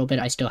off a little bit.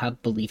 I still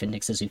have belief in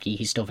Nick Suzuki.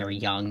 He's still very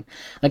young.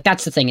 Like,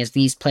 that's the thing, is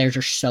these players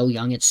are so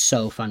young. It's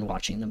so fun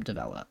watching them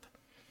develop.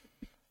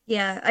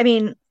 Yeah, I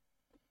mean,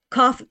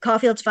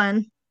 Caulfield's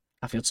fun.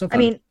 Caulfield's so fun. I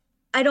mean,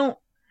 I don't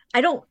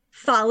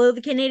follow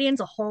the Canadiens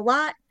a whole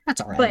lot.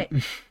 That's all right.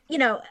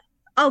 But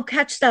I'll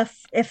catch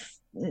stuff if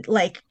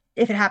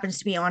it happens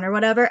to be on or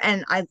whatever.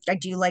 And I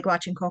do like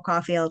watching Cole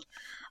Caulfield.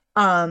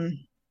 And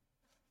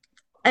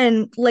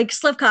like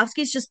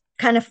Slafkovsky's just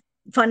kind of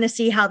fun to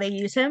see how they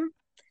use him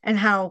and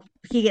how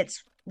he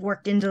gets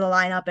worked into the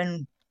lineup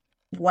and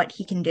what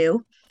he can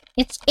do.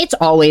 It's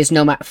always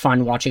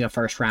fun watching a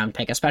first round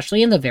pick,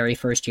 especially in the very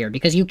first year,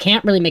 because you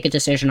can't really make a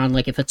decision on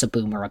like if it's a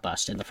boom or a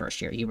bust in the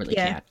first year. You really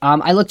can't.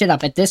 I looked it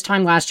up at this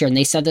time last year, and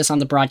they said this on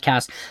the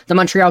broadcast. The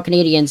Montreal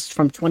Canadiens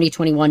from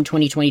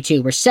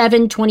 2021-2022 were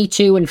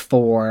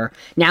 7-22-4.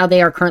 Now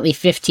they are currently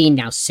 15,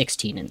 now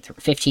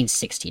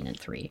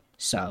 16-3.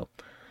 So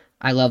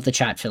I love the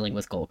chat filling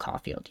with Cole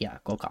Caulfield. Yeah,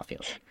 Cole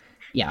Caulfield.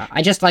 Yeah,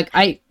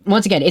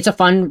 once again, it's a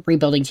fun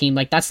rebuilding team.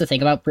 Like, that's the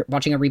thing about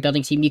watching a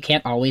rebuilding team. You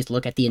can't always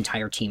look at the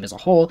entire team as a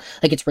whole.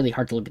 Like, it's really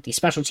hard to look at the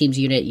special teams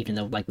unit, even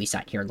though, like, we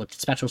sat here and looked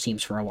at special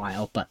teams for a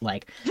while. But,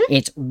 like,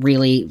 it's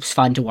really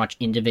fun to watch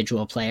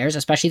individual players,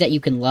 especially that you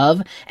can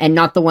love, and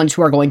not the ones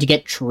who are going to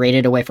get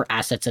traded away for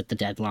assets at the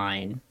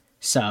deadline.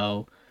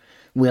 So,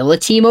 will a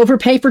team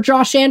overpay for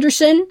Josh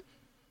Anderson?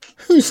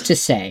 Who's to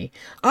say?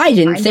 I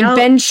didn't think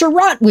Ben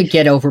Sherratt would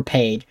get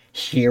overpaid.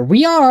 Here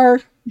we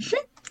are.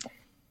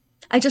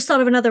 I just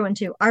thought of another one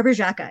too. Arber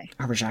Xhekaj.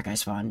 Arber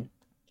Xhekaj's fun.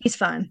 He's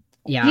fun.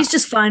 Yeah. He's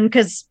just fun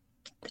because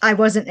I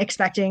wasn't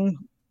expecting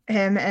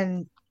him,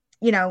 and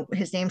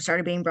his name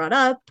started being brought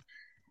up,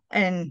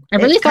 and I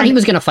really thought he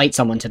was going to fight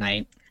someone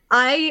tonight.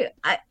 I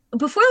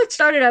before it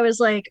started, I was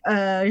like,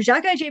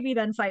 Xhekaj JB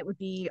Ben fight would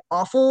be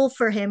awful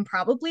for him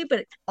probably,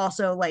 but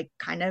also like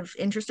kind of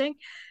interesting.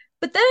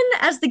 But then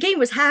as the game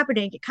was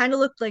happening, it kind of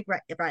looked like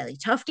Riley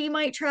Tufte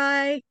might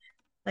try.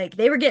 Like,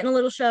 they were getting a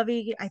little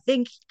shovey. I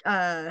think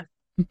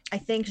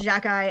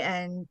Xhekaj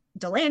and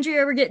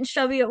Dellandrea were getting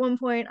shovey at one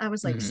point. I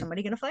was like, is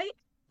somebody going to fight?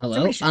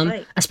 Hello?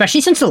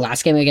 Especially since the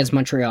last game against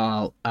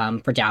Montreal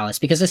for Dallas,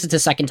 because this is the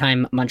second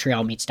time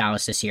Montreal meets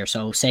Dallas this year.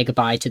 So say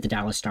goodbye to the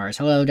Dallas Stars.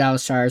 Hello,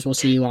 Dallas Stars. We'll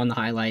see you on the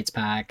highlights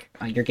pack.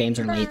 Your games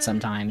are late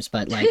sometimes,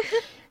 but like,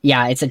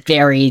 yeah, it's a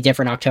very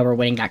different October,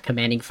 winning that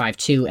commanding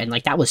 5-2. And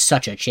like, that was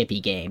such a chippy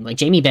game. Like,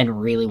 Jamie Benn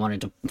really wanted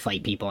to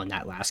fight people in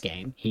that last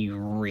game. He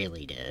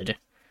really did.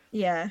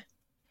 Yeah.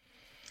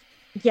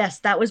 Yes,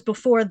 that was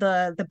before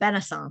the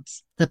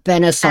Benaissance. The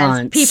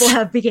Benaissance. As people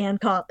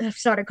have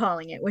started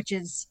calling it, which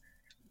is,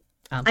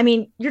 I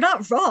mean, you're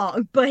not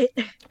wrong, but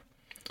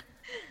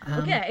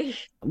okay.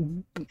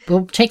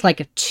 We'll take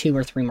like 2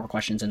 or 3 more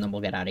questions and then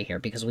we'll get out of here,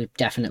 because we've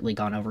definitely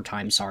gone over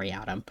time. Sorry,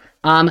 Adam.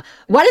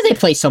 Why do they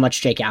play so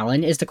much Jake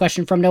Allen is the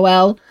question from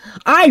Noel.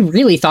 I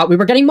really thought we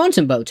were getting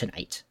Montembeault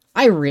tonight.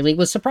 I really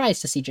was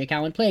surprised to see Jake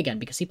Allen play again,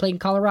 because he played in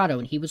Colorado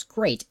and he was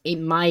great.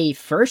 My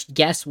first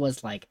guess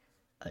was like,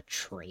 a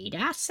trade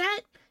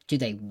asset? Do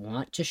they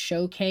want to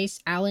showcase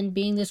Allen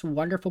being this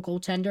wonderful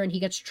goaltender and he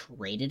gets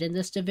traded in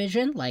this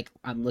division? Like,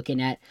 I'm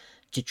looking at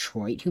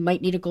Detroit, who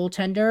might need a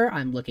goaltender.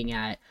 I'm looking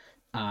at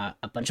a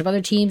bunch of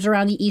other teams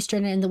around the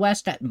Eastern and the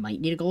West that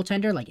might need a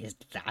goaltender. Like, is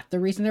that the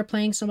reason they're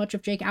playing so much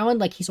of Jake Allen?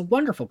 Like, he's a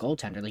wonderful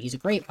goaltender. Like, he's a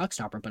great puck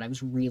stopper, but I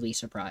was really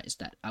surprised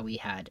that we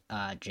had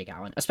Jake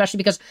Allen, especially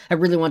because I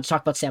really want to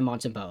talk about Sam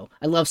Montembeault.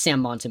 I love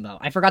Sam Montembeault.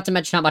 I forgot to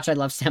mention how much I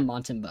love Sam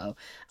Montembeault.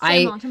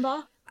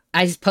 Montembeault?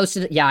 I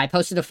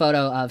posted a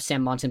photo of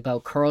Sam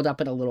Montembeault curled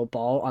up in a little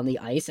ball on the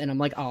ice, and I'm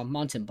like, oh,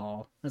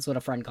 Montembeault. That's what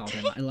a friend called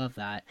him. I love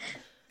that.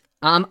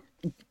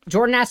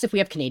 Jordan asked if we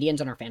have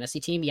Canadians on our fantasy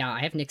team. Yeah, I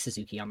have Nick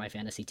Suzuki on my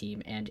fantasy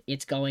team, and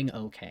it's going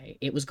okay.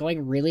 It was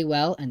going really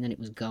well, and then it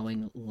was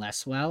going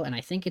less well, and I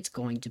think it's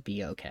going to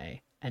be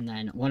okay. And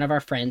then one of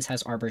our friends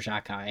has Arbor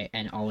Xhekaj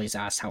and always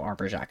asks how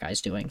Arbor Xhekaj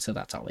is doing, so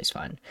that's always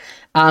fun.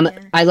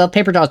 I love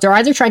Paper Dolls. They're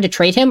either trying to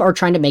trade him or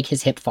trying to make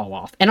his hip fall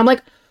off. And I'm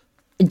like,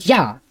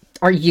 yeah,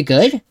 are you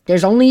good?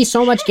 There's only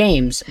so much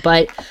games,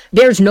 but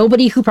there's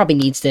nobody who probably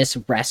needs this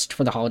rest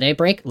for the holiday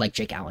break like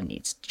Jake Allen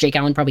needs. Jake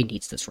Allen probably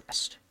needs this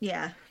rest.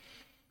 Yeah.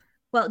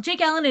 Well,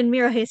 Jake Allen and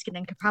Miro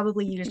Heiskanen could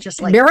probably use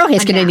just like Miro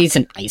Heiskanen needs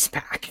an ice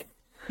pack.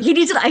 He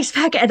needs an ice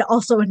pack and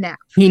also a nap.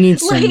 He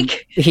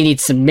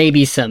needs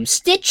maybe some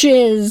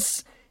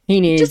stitches. He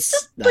needs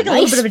just like a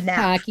little bit of a nap.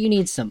 Pack. You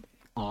need some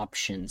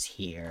options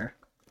here.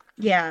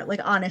 Yeah,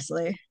 like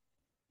honestly.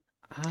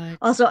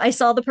 Also, I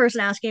saw the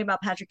person asking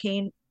about Patrick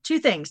Kane. 2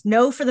 things: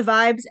 no for the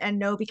vibes, and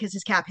no because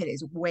his cap hit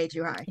is way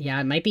too high. Yeah,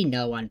 it might be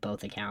no on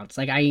both accounts.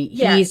 Like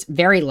he's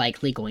very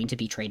likely going to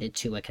be traded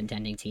to a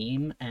contending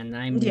team, and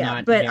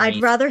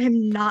I'd rather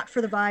him not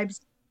for the vibes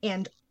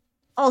and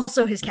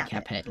also his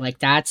cap hit. Like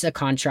that's a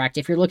contract.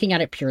 If you're looking at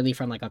it purely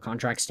from like a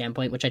contract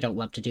standpoint, which I don't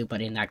love to do,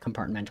 but in that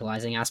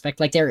compartmentalizing aspect,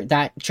 like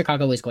that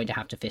Chicago is going to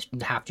have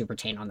to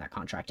retain on that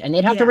contract, and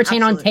they'd have to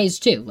retain on Taves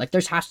too. Like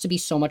there has to be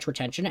so much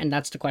retention, and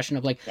that's the question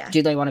of like,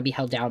 do they want to be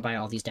held down by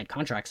all these dead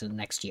contracts in the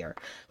next year?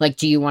 Like,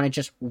 do you want to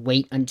just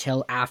wait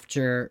until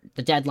after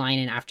the deadline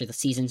and after the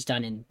season's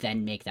done, and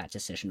then make that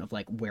decision of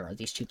like where are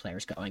these 2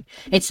 players going?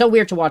 It's so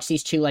weird to watch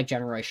these 2 like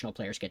generational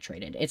players get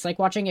traded. It's like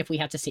watching if we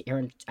had to sit here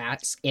and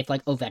ask if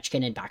like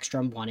Ovechkin and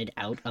Backstrom wanted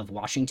out of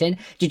Washington.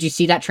 Did you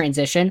see that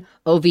transition?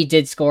 Ovi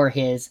did score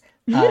his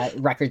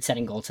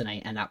record-setting goal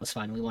tonight, and that was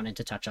fun. We wanted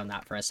to touch on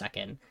that for a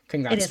second.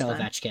 Congrats to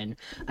Ovechkin.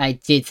 I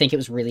did think it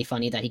was really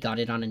funny that he got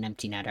it on an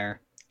empty netter.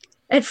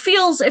 It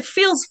feels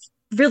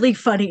really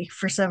funny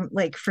for some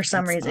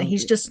reason.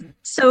 He's just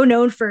so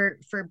known for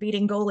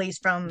beating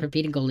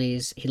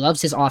goalies He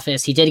loves his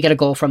office. He did get a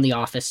goal from the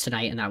office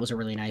tonight, and that was a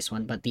really nice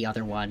one. But the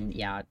other one,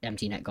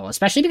 empty net goal.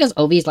 Especially because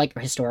Ovi's like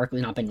historically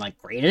not been like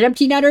great at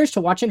empty netters.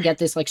 To watch him get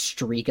this like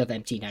streak of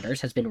empty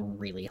netters has been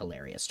really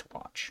hilarious to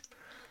watch.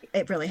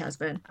 It really has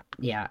been.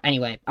 Yeah.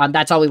 Anyway,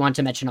 that's all we want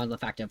to mention on the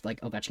fact of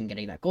like Ovechkin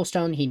getting that goal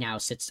stone. He now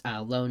sits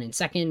alone in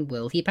second.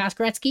 Will he pass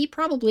Gretzky?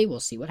 Probably. We'll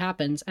see what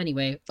happens.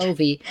 Anyway,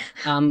 Ovi.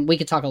 We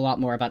could talk a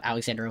lot more about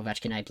Alexander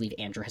Ovechkin. I believe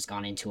Andrew has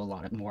gone into a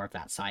lot more of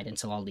that side, and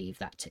so I'll leave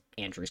that to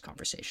Andrew's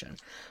conversation.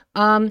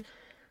 I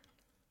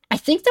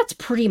think that's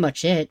pretty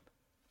much it.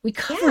 We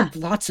covered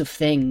lots of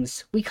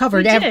things. We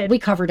covered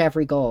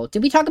every goal.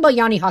 Did we talk about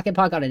Yanni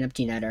Hakanpää got an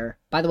empty netter?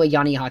 By the way,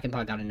 Yanni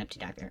Hakanpää got an empty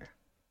netter.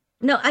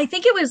 No, I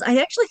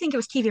actually think it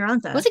was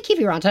Kiviranta. Was it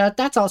Kiviranta?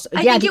 That's also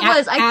I think it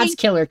was. I think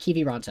killer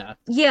Kiviranta.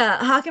 Yeah,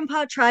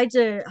 Hakanpää tried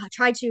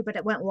to, but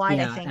it went wide.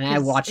 I think. And I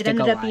watched it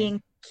ended go up wide.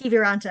 Being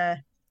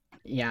Kiviranta.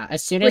 Yeah,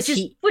 as soon as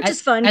which is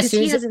fun because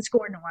he hasn't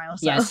scored in a while.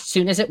 So. Yeah, as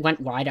soon as it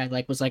went wide,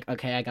 I was like,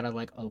 okay, I gotta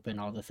like open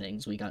all the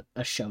things. We got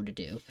a show to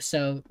do.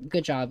 So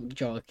good job,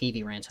 Joel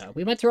Kiviranta.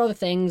 We went through all the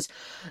things.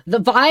 The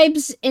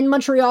vibes in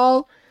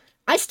Montreal,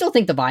 I still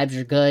think the vibes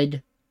are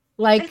good.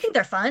 Like, I think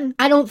they're fun.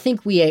 I don't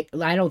think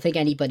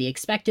anybody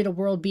expected a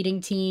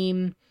world-beating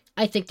team.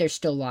 I think there's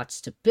still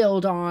lots to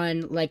build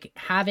on. Like,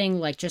 having,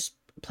 like, just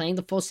playing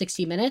the full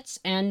 60 minutes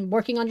and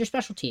working on your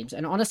special teams.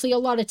 And honestly, a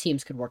lot of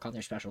teams could work on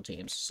their special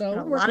teams.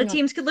 So a lot of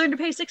teams could learn to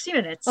play 60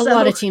 minutes. A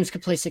lot of teams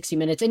could play 60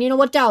 minutes. And you know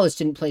what? Dallas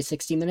didn't play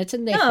 60 minutes,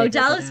 and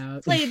Dallas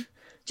played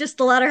just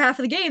the latter half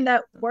of the game.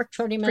 That worked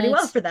pretty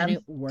well for them. And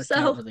it worked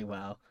out really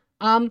well.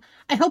 I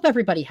hope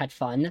everybody had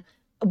fun.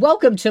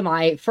 Welcome to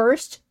my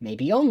first,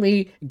 maybe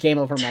only, Game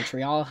Over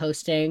Montreal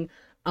hosting.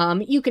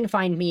 You can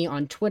find me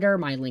on Twitter.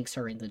 My links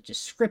are in the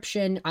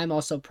description. I'm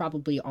also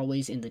probably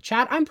always in the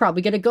chat. I'm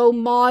probably going to go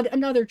mod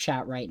another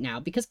chat right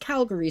now because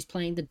Calgary's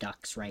playing the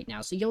Ducks right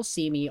now. So you'll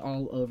see me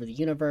all over the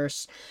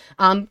universe.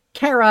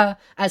 Kara,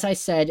 as I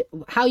said,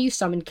 how you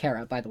summon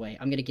Kara, by the way,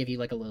 I'm going to give you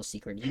like a little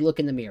secret. You look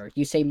in the mirror.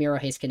 You say Miro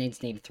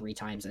Heiskanen's name 3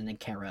 times and then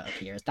Kara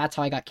appears. That's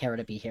how I got Kara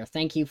to be here.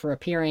 Thank you for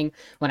appearing.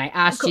 When I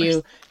asked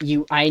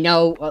you, I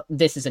know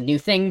this is a new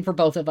thing for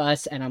both of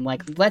us. And I'm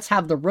like, let's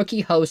have the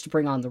rookie host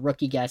bring on the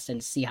rookie guest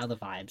and see how the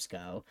vibes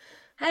go.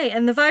 Hey,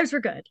 and the vibes were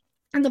good.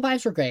 And the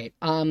vibes were great.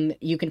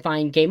 You can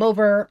find Game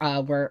Over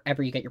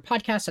wherever you get your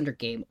podcasts under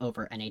Game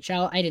Over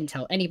NHL. I didn't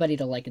tell anybody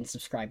to like and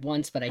subscribe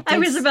once, but I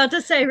was about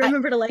to say,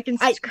 remember to like and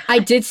subscribe. I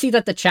did see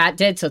that the chat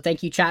did, so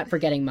thank you, chat, for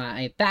getting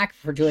my back,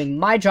 for doing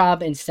my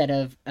job instead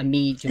of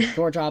me doing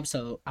your job.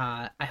 So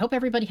I hope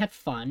everybody had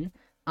fun.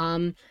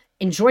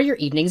 Enjoy your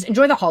evenings.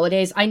 Enjoy the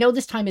holidays. I know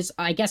this time is,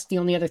 I guess the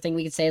only other thing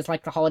we could say is,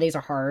 like, the holidays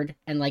are hard,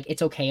 and, like,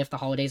 it's okay if the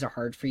holidays are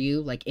hard for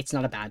you. Like, it's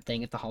not a bad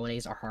thing if the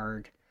holidays are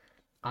hard.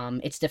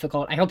 It's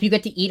difficult. I hope you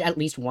get to eat at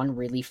least one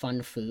really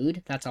fun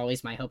food. That's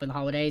always my hope in the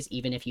holidays,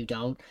 even if you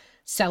don't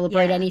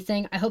celebrate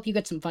anything. I hope you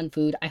get some fun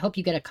food. I hope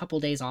you get a couple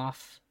days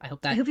off. I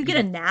hope you get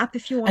a nap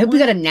if you want. I hope you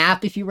get a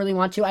nap if you really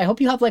want to. I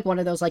hope you have like one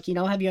of those, like, you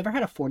know, have you ever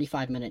had a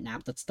 45-minute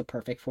nap that's the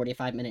perfect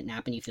 45-minute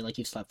nap and you feel like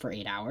you've slept for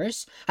 8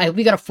 hours? I hope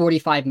you got a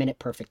 45-minute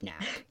perfect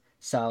nap.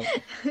 So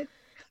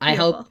I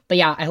Beautiful. hope, but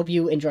yeah, I hope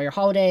you enjoy your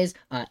holidays.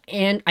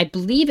 And I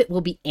believe it will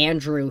be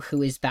Andrew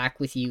who is back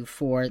with you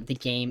for the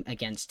game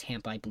against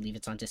Tampa. I believe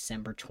it's on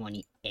December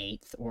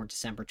 28th or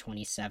December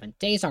 27th.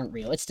 Days aren't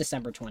real. It's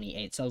December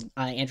 28th. So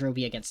Andrew will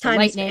be against the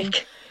Time is Lightning.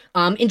 fake.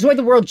 Enjoy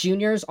the World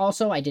Juniors.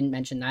 Also, I didn't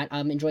mention that.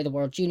 Enjoy the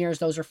World Juniors.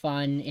 Those are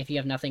fun if you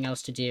have nothing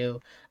else to do.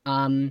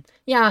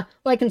 Yeah,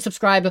 like and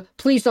subscribe.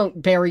 Please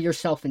don't bury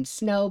yourself in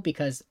snow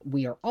because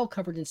we are all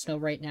covered in snow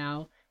right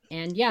now.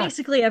 And yeah,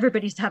 Basically,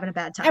 everybody's having a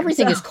bad time.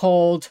 everything so. is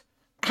cold.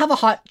 Have a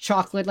hot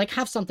chocolate, like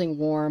have something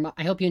warm.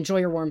 I hope you enjoy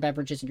your warm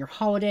beverages and your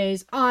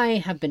holidays.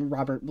 I have been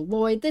Robert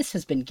Malloy. This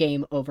has been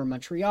Game Over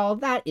Montreal.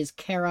 That is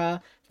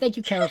Kara. Thank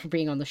you, Kara, for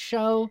being on the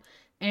show.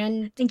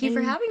 And Thank you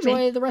for having me.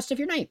 enjoy the rest of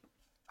your night.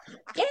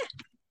 Yeah.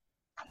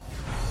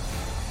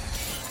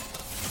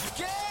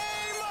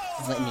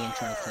 Letting the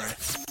intro clear.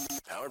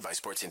 Powered by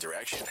Sports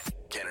Interaction,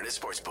 Canada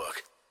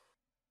Sportsbook.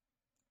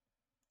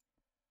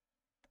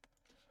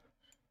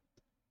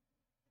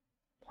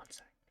 One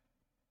sec.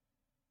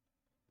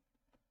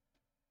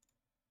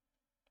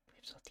 We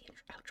have to let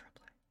the outro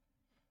play.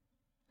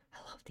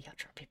 I love the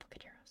outro, people.